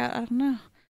work out? I don't know.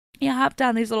 You hop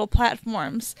down these little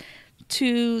platforms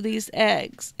to these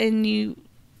eggs, and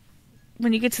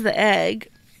when you get to the egg,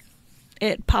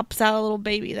 it pops out a little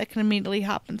baby that can immediately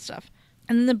hop and stuff.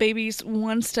 And then the baby's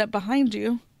one step behind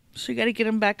you, so you got to get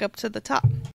him back up to the top.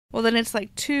 Well, then it's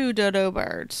like 2 dodo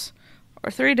birds or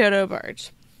 3 dodo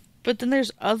birds. But then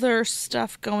there's other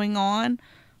stuff going on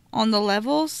the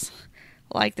levels.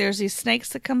 Like there's these snakes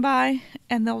that come by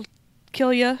and they'll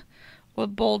kill you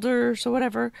with boulders or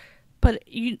whatever. But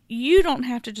you don't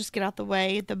have to just get out the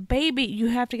way. You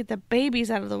have to get the babies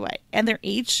out of the way. And they're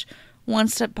each one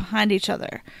step behind each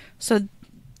other. So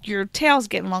your tail's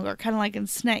getting longer, kind of like in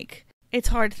Snake. It's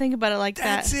hard to think about it like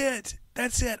that.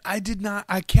 That's it.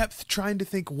 I kept trying to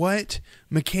think, what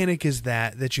mechanic is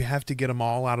that you have to get them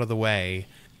all out of the way?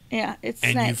 Yeah, it's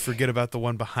and Snake. You forget about the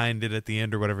one behind it at the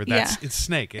end or whatever. It's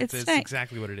Snake. It's Snake.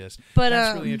 Exactly what it is. But,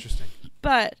 that's really interesting.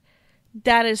 But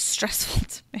that is stressful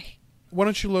to me. Why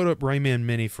don't you load up Rayman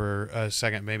Mini for a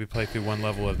second, maybe play through one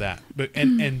level of that. But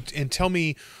and tell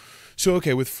me, so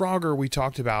okay, with Frogger we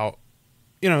talked about,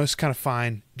 you know, it's kind of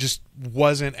fine, just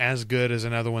wasn't as good as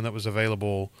another one that was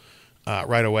available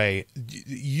right away.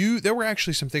 There were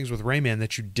actually some things with Rayman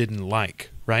that you didn't like,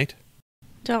 right?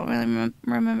 Don't really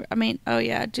remember. I mean, oh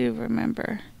yeah, I do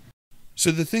remember.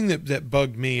 So the thing that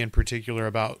bugged me in particular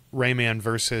about Rayman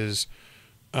versus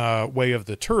Way of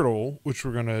the Turtle, which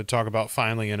we're going to talk about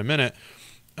finally in a minute,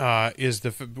 is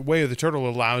the Way of the Turtle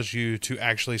allows you to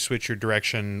actually switch your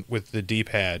direction with the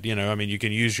D-pad. You know, I mean, you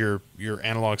can use your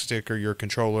analog stick or your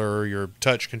controller or your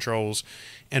touch controls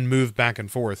and move back and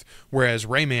forth. Whereas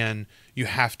Rayman, you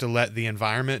have to let the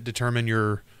environment determine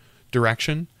your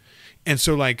direction. And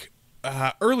so, like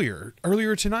earlier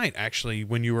tonight, actually,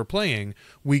 when you were playing,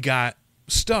 we got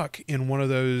stuck in one of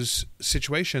those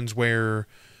situations where,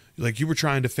 like, you were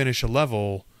trying to finish a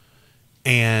level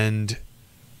and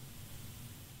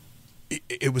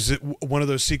it was one of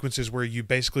those sequences where you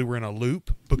basically were in a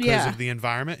loop because of the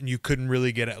environment and you couldn't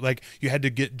really get it. Like, you had to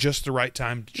get just the right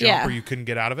time to jump or you couldn't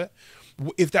get out of it.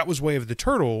 If that was Way of the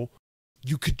Turtle,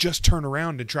 you could just turn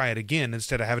around and try it again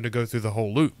instead of having to go through the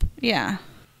whole loop. Yeah.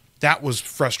 That was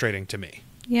frustrating to me.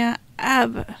 Yeah.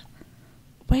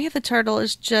 Way of the Turtle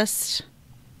is just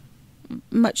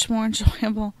much more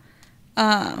enjoyable.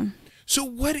 So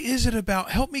what is it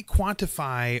about? Help me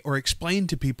quantify or explain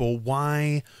to people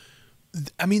why.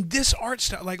 I mean, this art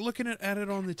style, like looking at it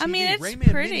on the TV, I mean, it's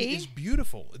Rayman pretty. Mini is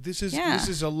beautiful. This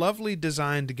is a lovely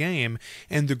designed game,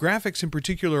 and the graphics in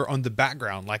particular on the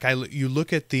background. Like you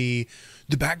look at the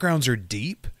backgrounds are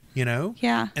deep, you know.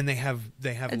 Yeah. And they have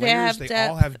layers. They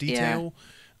all have detail.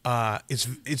 Yeah.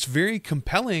 It's very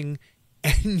compelling.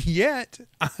 And yet,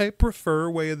 I prefer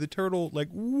Way of the Turtle, like,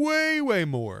 way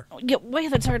more. Yeah, Way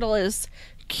of the Turtle is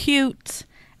cute,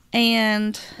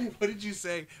 and... What did you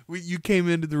say? You came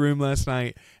into the room last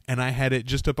night, and I had it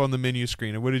just up on the menu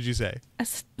screen, and what did you say?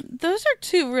 Those are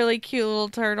 2 really cute little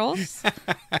turtles.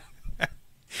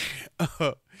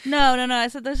 Oh. No, I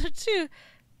said those are 2...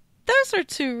 Those are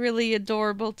 2 really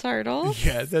adorable turtles.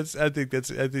 Yeah, I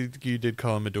think you did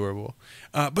call them adorable,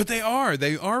 but they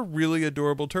are really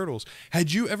adorable turtles.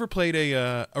 Had you ever played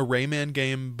a Rayman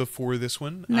game before this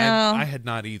one? No, I had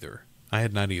not either.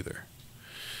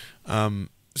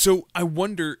 So I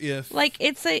wonder if, like,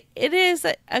 it is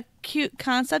a cute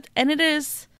concept, and it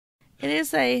is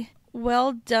a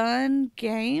well done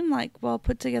game, like well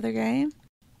put together game.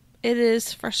 It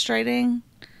is frustrating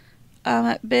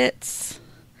at bits,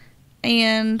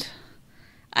 and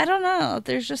I don't know.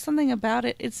 There's just something about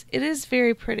it. It is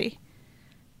very pretty.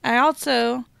 I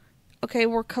also, okay,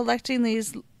 we're collecting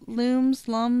these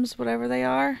lums, whatever they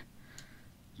are,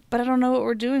 but I don't know what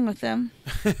we're doing with them.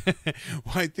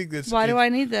 Well, I think that's... Why do I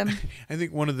need them? I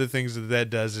think one of the things that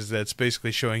does is that's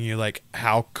basically showing you, like,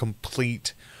 how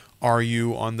complete are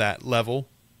you on that level.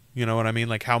 You know what I mean?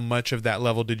 Like, how much of that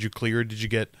level did you clear? Did you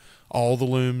get all the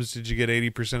looms? Did you get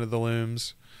 80% of the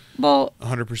looms? Well,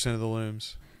 100% of the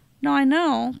looms? No, I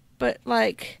know, but,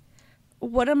 like,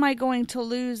 what am I going to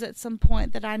lose at some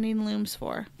point that I need looms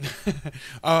for?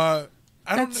 I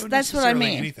don't know that's what I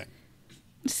mean. Anything.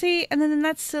 See, and then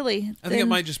that's silly. I think it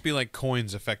might just be like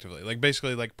coins, effectively, like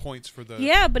basically like points for the.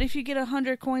 Yeah, but if you get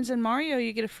 100 coins in Mario,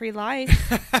 you get a free life.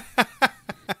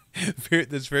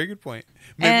 That's a very good point.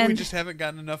 Maybe we just haven't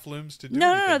gotten enough looms to do.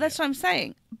 No. That's what I'm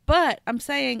saying. But I'm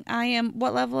saying I am.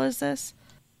 What level is this?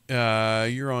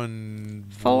 You're on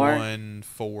 4?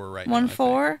 1-4 right now.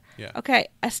 1-4? Yeah. Okay,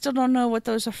 I still don't know what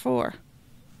those are for.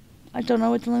 I don't know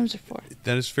what the looms are for.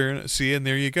 That is fair enough. See, and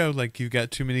there you go. Like, you've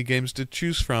got too many games to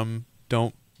choose from.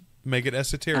 Don't make it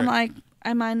esoteric. I'm like,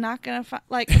 am I not going to find...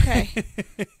 Like, okay.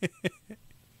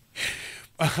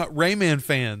 Rayman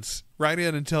fans, write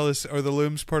in and tell us, are the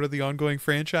looms part of the ongoing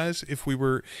franchise? If we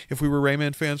were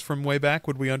Rayman fans from way back,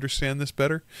 would we understand this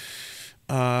better?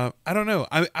 I don't know.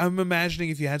 I'm imagining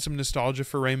if you had some nostalgia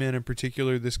for Rayman in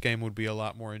particular, this game would be a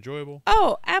lot more enjoyable.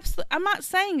 Oh, absolutely. I'm not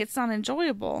saying it's not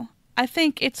enjoyable. I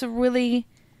think it's a really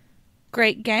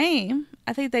great game.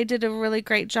 I think they did a really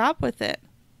great job with it.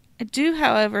 I do,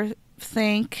 however,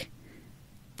 think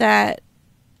that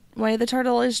Way of the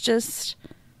Turtle is just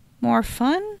more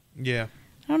fun. Yeah.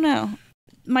 I don't know.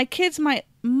 My kids might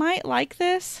like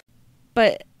this,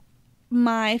 but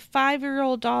my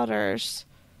 5-year-old daughters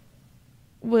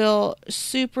will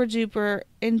super duper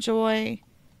enjoy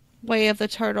Way of the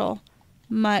Turtle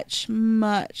much,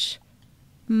 much,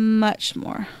 much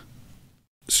more.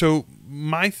 So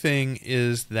my thing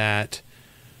is that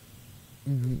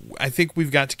I think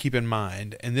we've got to keep in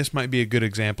mind, and this might be a good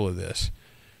example of this,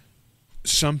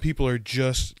 some people are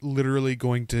just literally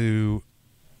going to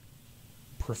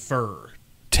prefer,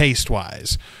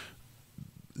 taste-wise,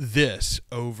 this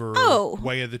over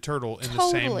Way of the Turtle in the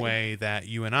same way that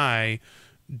you and I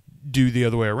do the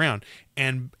other way around.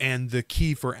 And the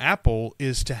key for Apple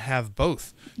is to have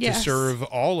both, to serve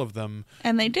all of them.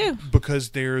 And they do. Because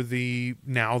they're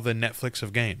now the Netflix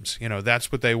of games. You know,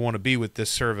 that's what they want to be with this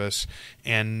service.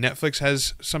 And Netflix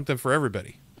has something for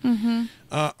everybody. Mm-hmm.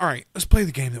 All right, let's play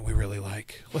the game that we really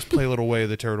like. Let's play a little Way of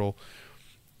the Turtle.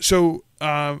 So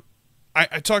I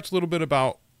talked a little bit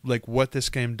about like what this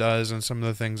game does and some of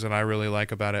the things that I really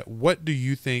like about it. What do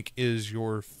you think is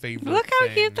your favorite Look how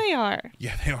cute they are.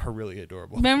 Yeah, they are really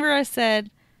adorable. Remember I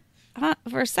said,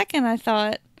 for a second I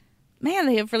thought, man,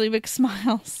 they have really big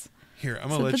smiles. Here, I'm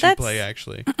going to let you play,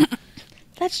 actually.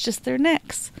 That's just their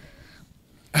necks.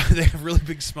 They have really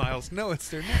big smiles. No, it's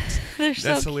their necks. They're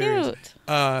so hilarious.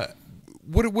 Cute.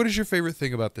 What is your favorite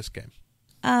thing about this game?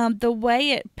 The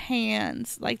way it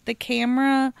pans, like the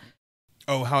camera.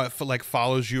 Oh, how it like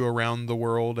follows you around the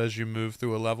world as you move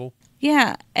through a level?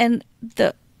 Yeah, and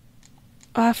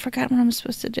I forgot what I'm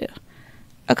supposed to do.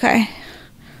 Okay.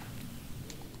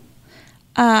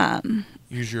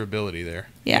 Use your ability there.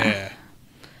 Yeah.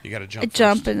 You got to jump first.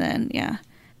 Jump and then, yeah.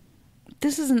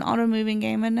 This is an auto-moving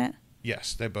game, isn't it?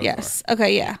 Yes, they both are.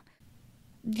 Okay, yeah.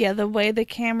 Yeah, the way the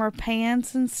camera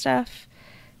pans and stuff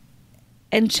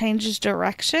and changes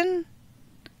direction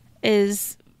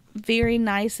is very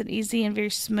nice and easy and very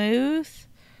smooth.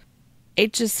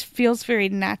 It just feels very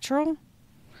natural,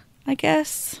 I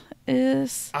guess.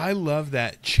 I love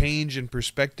that change in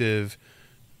perspective,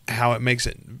 how it makes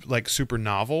it like super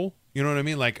novel. You know what I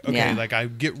mean? Like, okay, like I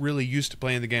get really used to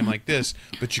playing the game like this,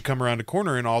 but you come around a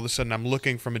corner and all of a sudden I'm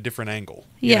looking from a different angle.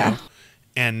 You know?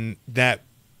 And that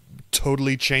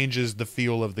totally changes the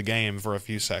feel of the game for a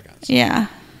few seconds. Yeah.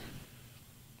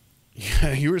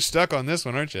 Yeah, you were stuck on this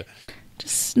one, aren't you?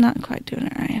 Just not quite doing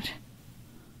it right.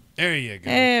 There you go.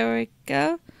 There we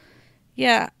go.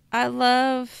 Yeah, I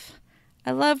love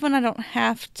when I don't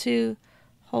have to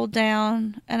hold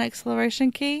down an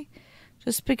acceleration key,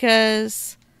 just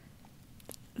because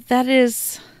that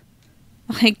is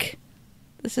like,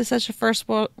 this is such a first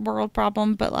world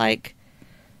problem, but like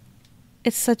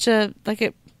it's such a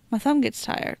my thumb gets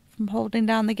tired from holding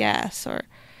down the gas or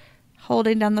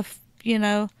holding down the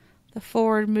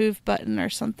forward move button or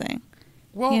something.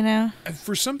 Well,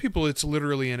 for some people, it's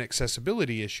literally an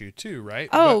accessibility issue too, right?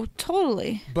 Oh,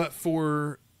 totally. But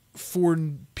for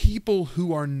people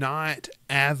who are not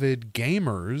avid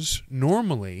gamers,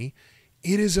 normally,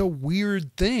 it is a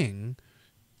weird thing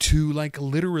to like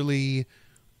literally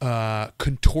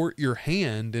contort your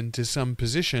hand into some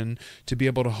position to be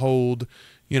able to hold,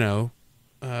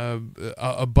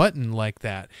 a button like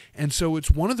that. And so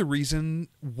it's one of the reasons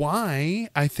why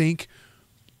I think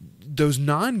those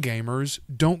non-gamers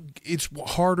it's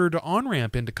harder to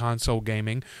on-ramp into console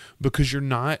gaming, because you're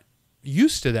not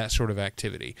used to that sort of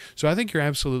activity. So I think you're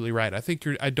absolutely right.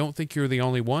 I don't think you're the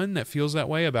only one that feels that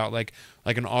way about like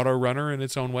an auto runner in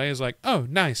its own way is like, oh,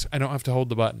 nice, I don't have to hold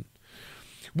the button.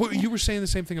 Well, you were saying the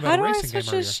same thing about a racing game earlier.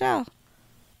 How do I switch to shell?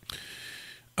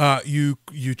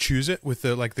 You choose it with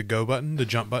the go button, the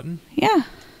jump button. Yeah.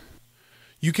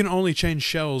 You can only change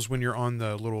shells when you're on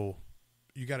the little.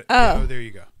 You got it. Oh. Yeah, there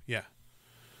you go. Yeah.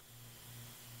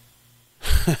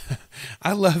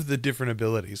 I love the different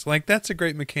abilities. Like, that's a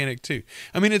great mechanic too.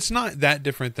 I mean, it's not that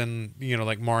different than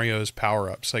like Mario's power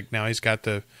ups. Like, now he's got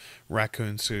the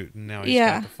raccoon suit, and now he's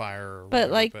got the fire.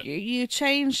 But whatever, you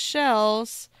change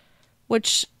shells,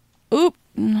 which,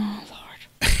 no, Lord.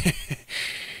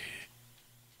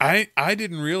 I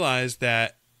didn't realize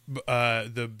that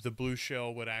the blue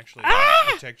shell would actually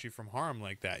protect you from harm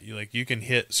like that. You can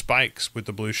hit spikes with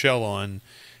the blue shell on,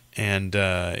 and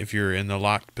if you're in the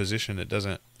locked position, it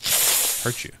doesn't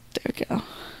hurt you. There we go.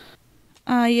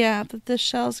 Yeah, but the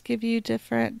shells give you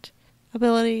different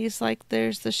abilities. Like,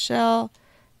 there's the shell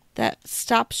that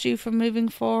stops you from moving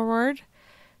forward.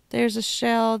 There's a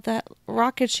shell that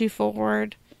rockets you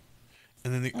forward.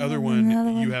 And then the other one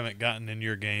you haven't gotten in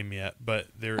your game yet, but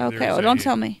there. Okay, well, don't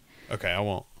tell me. Okay, I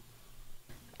won't.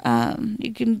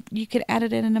 You can add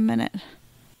it in a minute.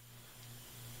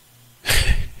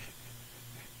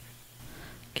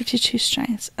 Gives you 2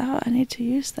 strengths. Oh, I need to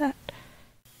use that.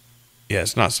 Yeah,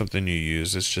 it's not something you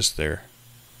use. It's just there.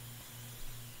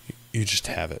 You just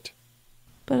have it.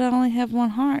 But I only have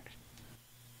 1 heart.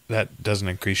 That doesn't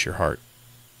increase your heart.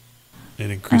 It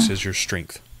increases your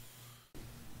strength.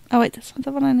 Oh, wait, that's not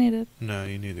the one I needed. No,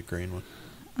 you need the green one.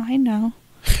 I know.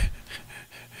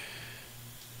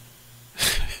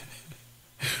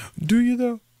 Do you,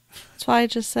 though? That's why I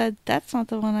just said that's not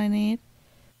the one I need.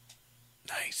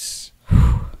 Nice.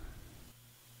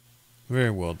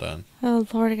 Very well done. Oh,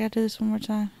 Lord, I gotta do this one more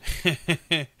time.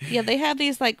 Yeah, they have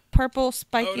these, like, purple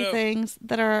spiky things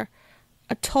that are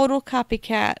a total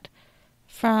copycat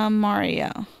from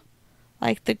Mario.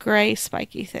 Like the gray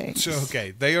spiky things. So, okay,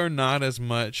 they are not as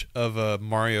much of a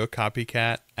Mario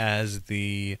copycat as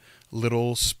the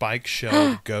little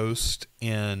spike-shelled ghost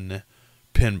in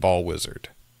Pinball Wizard.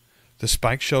 The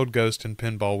spike-shelled ghost in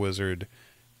Pinball Wizard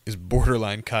is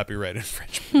borderline copyright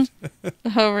infringement.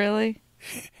 Oh, really?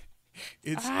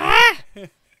 It's I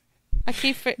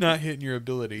keep not hitting your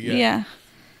ability yet. Yeah.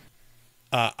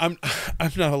 I'm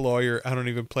not a lawyer. I don't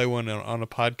even play one on a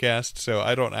podcast, so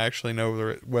I don't actually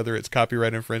know whether it's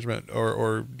copyright infringement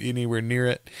or anywhere near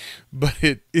it. But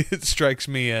it strikes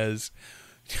me as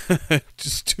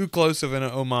just too close of an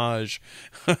homage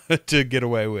to get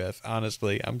away with.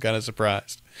 Honestly, I'm kind of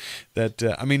surprised that.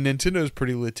 Nintendo's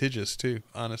pretty litigious too.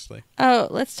 Honestly. Oh,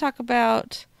 let's talk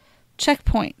about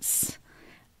checkpoints.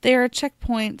 There are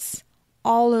checkpoints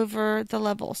all over the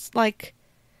levels, like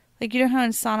you know how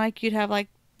in Sonic you'd have like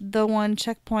the one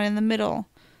checkpoint in the middle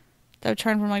that would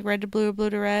turn from like red to blue or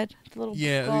blue to red. The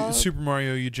little Super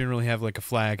Mario, you generally have like a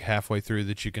flag halfway through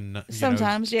that you can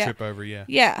sometimes trip over. Yeah.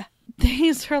 Yeah,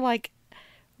 these are like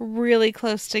really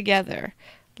close together.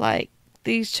 Like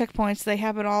these checkpoints, they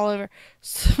happen all over.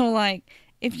 So like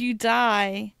if you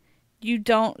die, you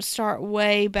don't start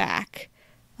way back,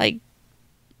 like,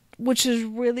 which is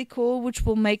really cool. Which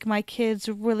will make my kids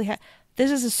really happy. This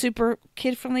is a super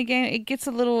kid-friendly game. It gets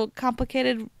a little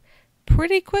complicated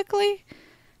pretty quickly,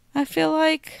 I feel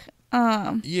like.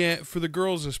 Yeah, for the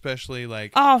girls especially,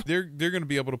 like they're going to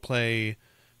be able to play.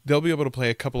 They'll be able to play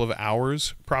a couple of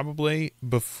hours probably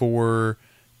before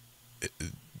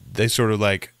they sort of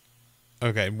like,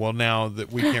 okay, well now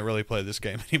that we can't really play this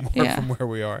game anymore from where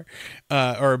we are,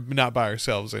 or not by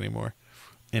ourselves anymore.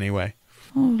 Anyway.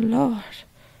 Oh Lord.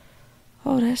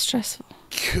 Oh, that's stressful.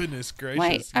 Goodness gracious.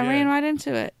 Wait, I ran right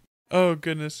into it. Oh,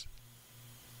 goodness.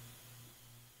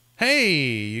 Hey,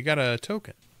 you got a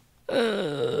token.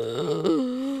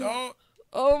 Oh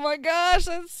my gosh,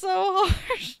 that's so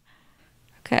hard.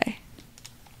 Okay.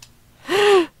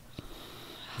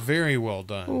 Very well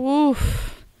done.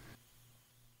 Oof.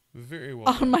 Very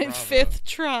well done. On my 5th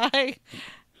try.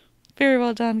 Very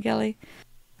well done, Gelly.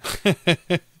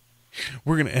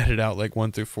 We're going to edit out like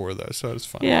 1 through 4, though, so it's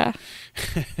fine. Yeah.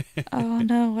 Oh,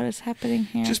 no. What is happening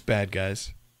here? Just bad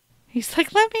guys. He's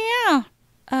like, let me out.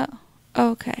 Oh,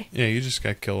 okay. Yeah, you just got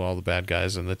to kill all the bad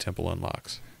guys and the temple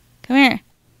unlocks. Come here.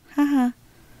 Haha.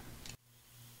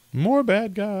 More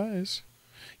bad guys.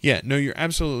 Yeah, no, you're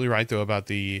absolutely right though about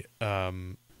the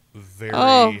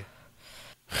very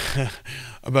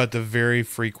about the very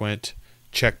frequent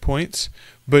checkpoints.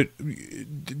 But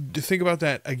to think about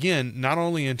that again, not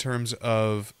only in terms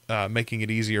of making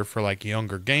it easier for like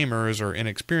younger gamers or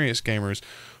inexperienced gamers,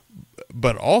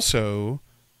 but also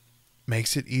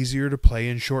makes it easier to play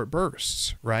in short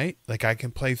bursts, right? Like I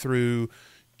can play through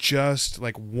just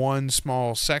like one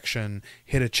small section,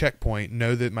 hit a checkpoint,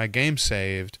 know that my game's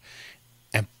saved,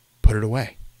 and put it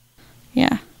away.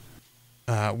 Yeah.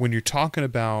 When you're talking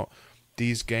about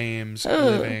these games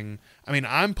living, I mean,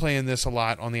 I'm playing this a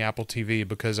lot on the Apple TV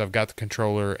because I've got the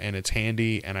controller and it's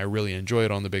handy and I really enjoy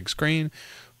it on the big screen.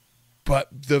 But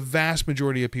the vast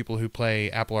majority of people who play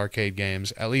Apple Arcade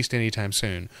games, at least anytime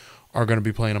soon, are going to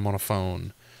be playing them on a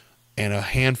phone. And a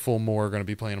handful more are going to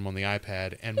be playing them on the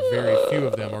iPad. And very few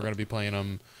of them are going to be playing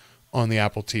them on the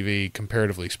Apple TV,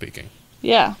 comparatively speaking.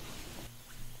 Yeah.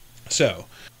 So,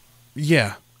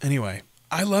 yeah. Anyway,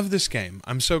 I love this game.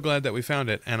 I'm so glad that we found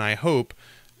it. And I hope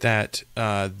that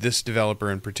this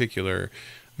developer in particular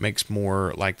makes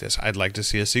more like this. I'd like to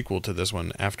see a sequel to this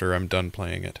one after I'm done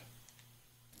playing it.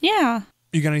 Yeah.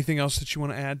 You got anything else that you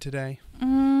want to add today?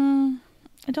 I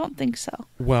don't think so.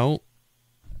 Well,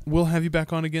 we'll have you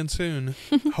back on again soon.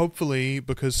 Hopefully,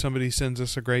 because somebody sends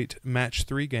us a great match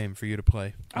 3 game for you to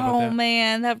play. Oh,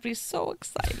 man, that'd be so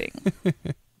exciting.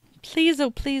 Please, oh,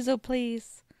 please, oh,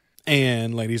 please.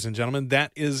 And ladies and gentlemen,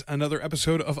 that is another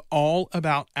episode of All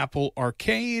About Apple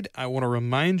Arcade. I want to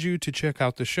remind you to check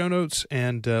out the show notes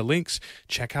and links.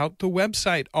 Check out the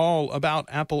website,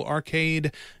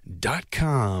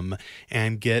 allaboutapplearcade.com,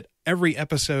 and get every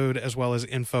episode as well as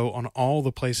info on all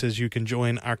the places you can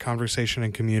join our conversation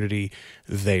and community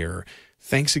there.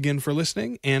 Thanks again for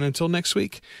listening, and until next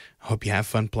week, I hope you have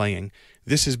fun playing.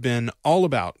 This has been All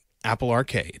About Apple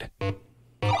Arcade.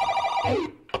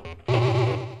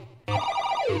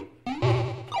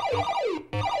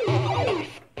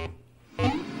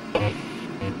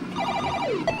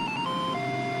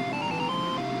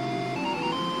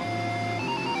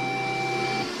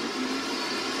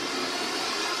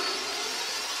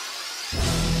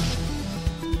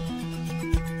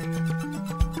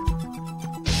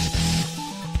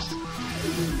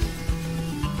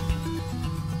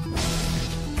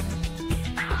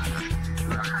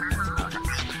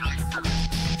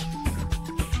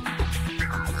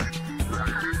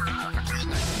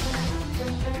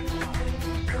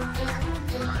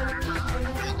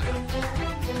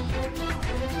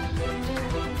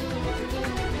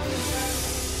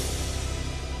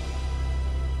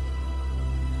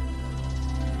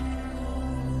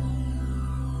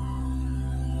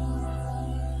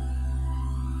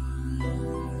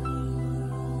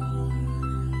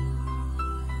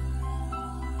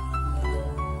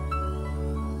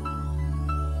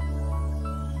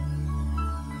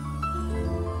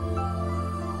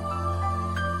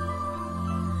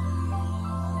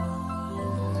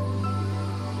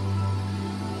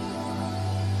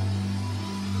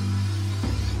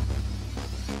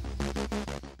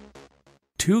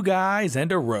 Two guys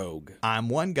and a rogue. I'm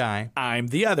one guy, I'm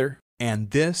the other.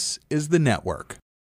 and this is the network.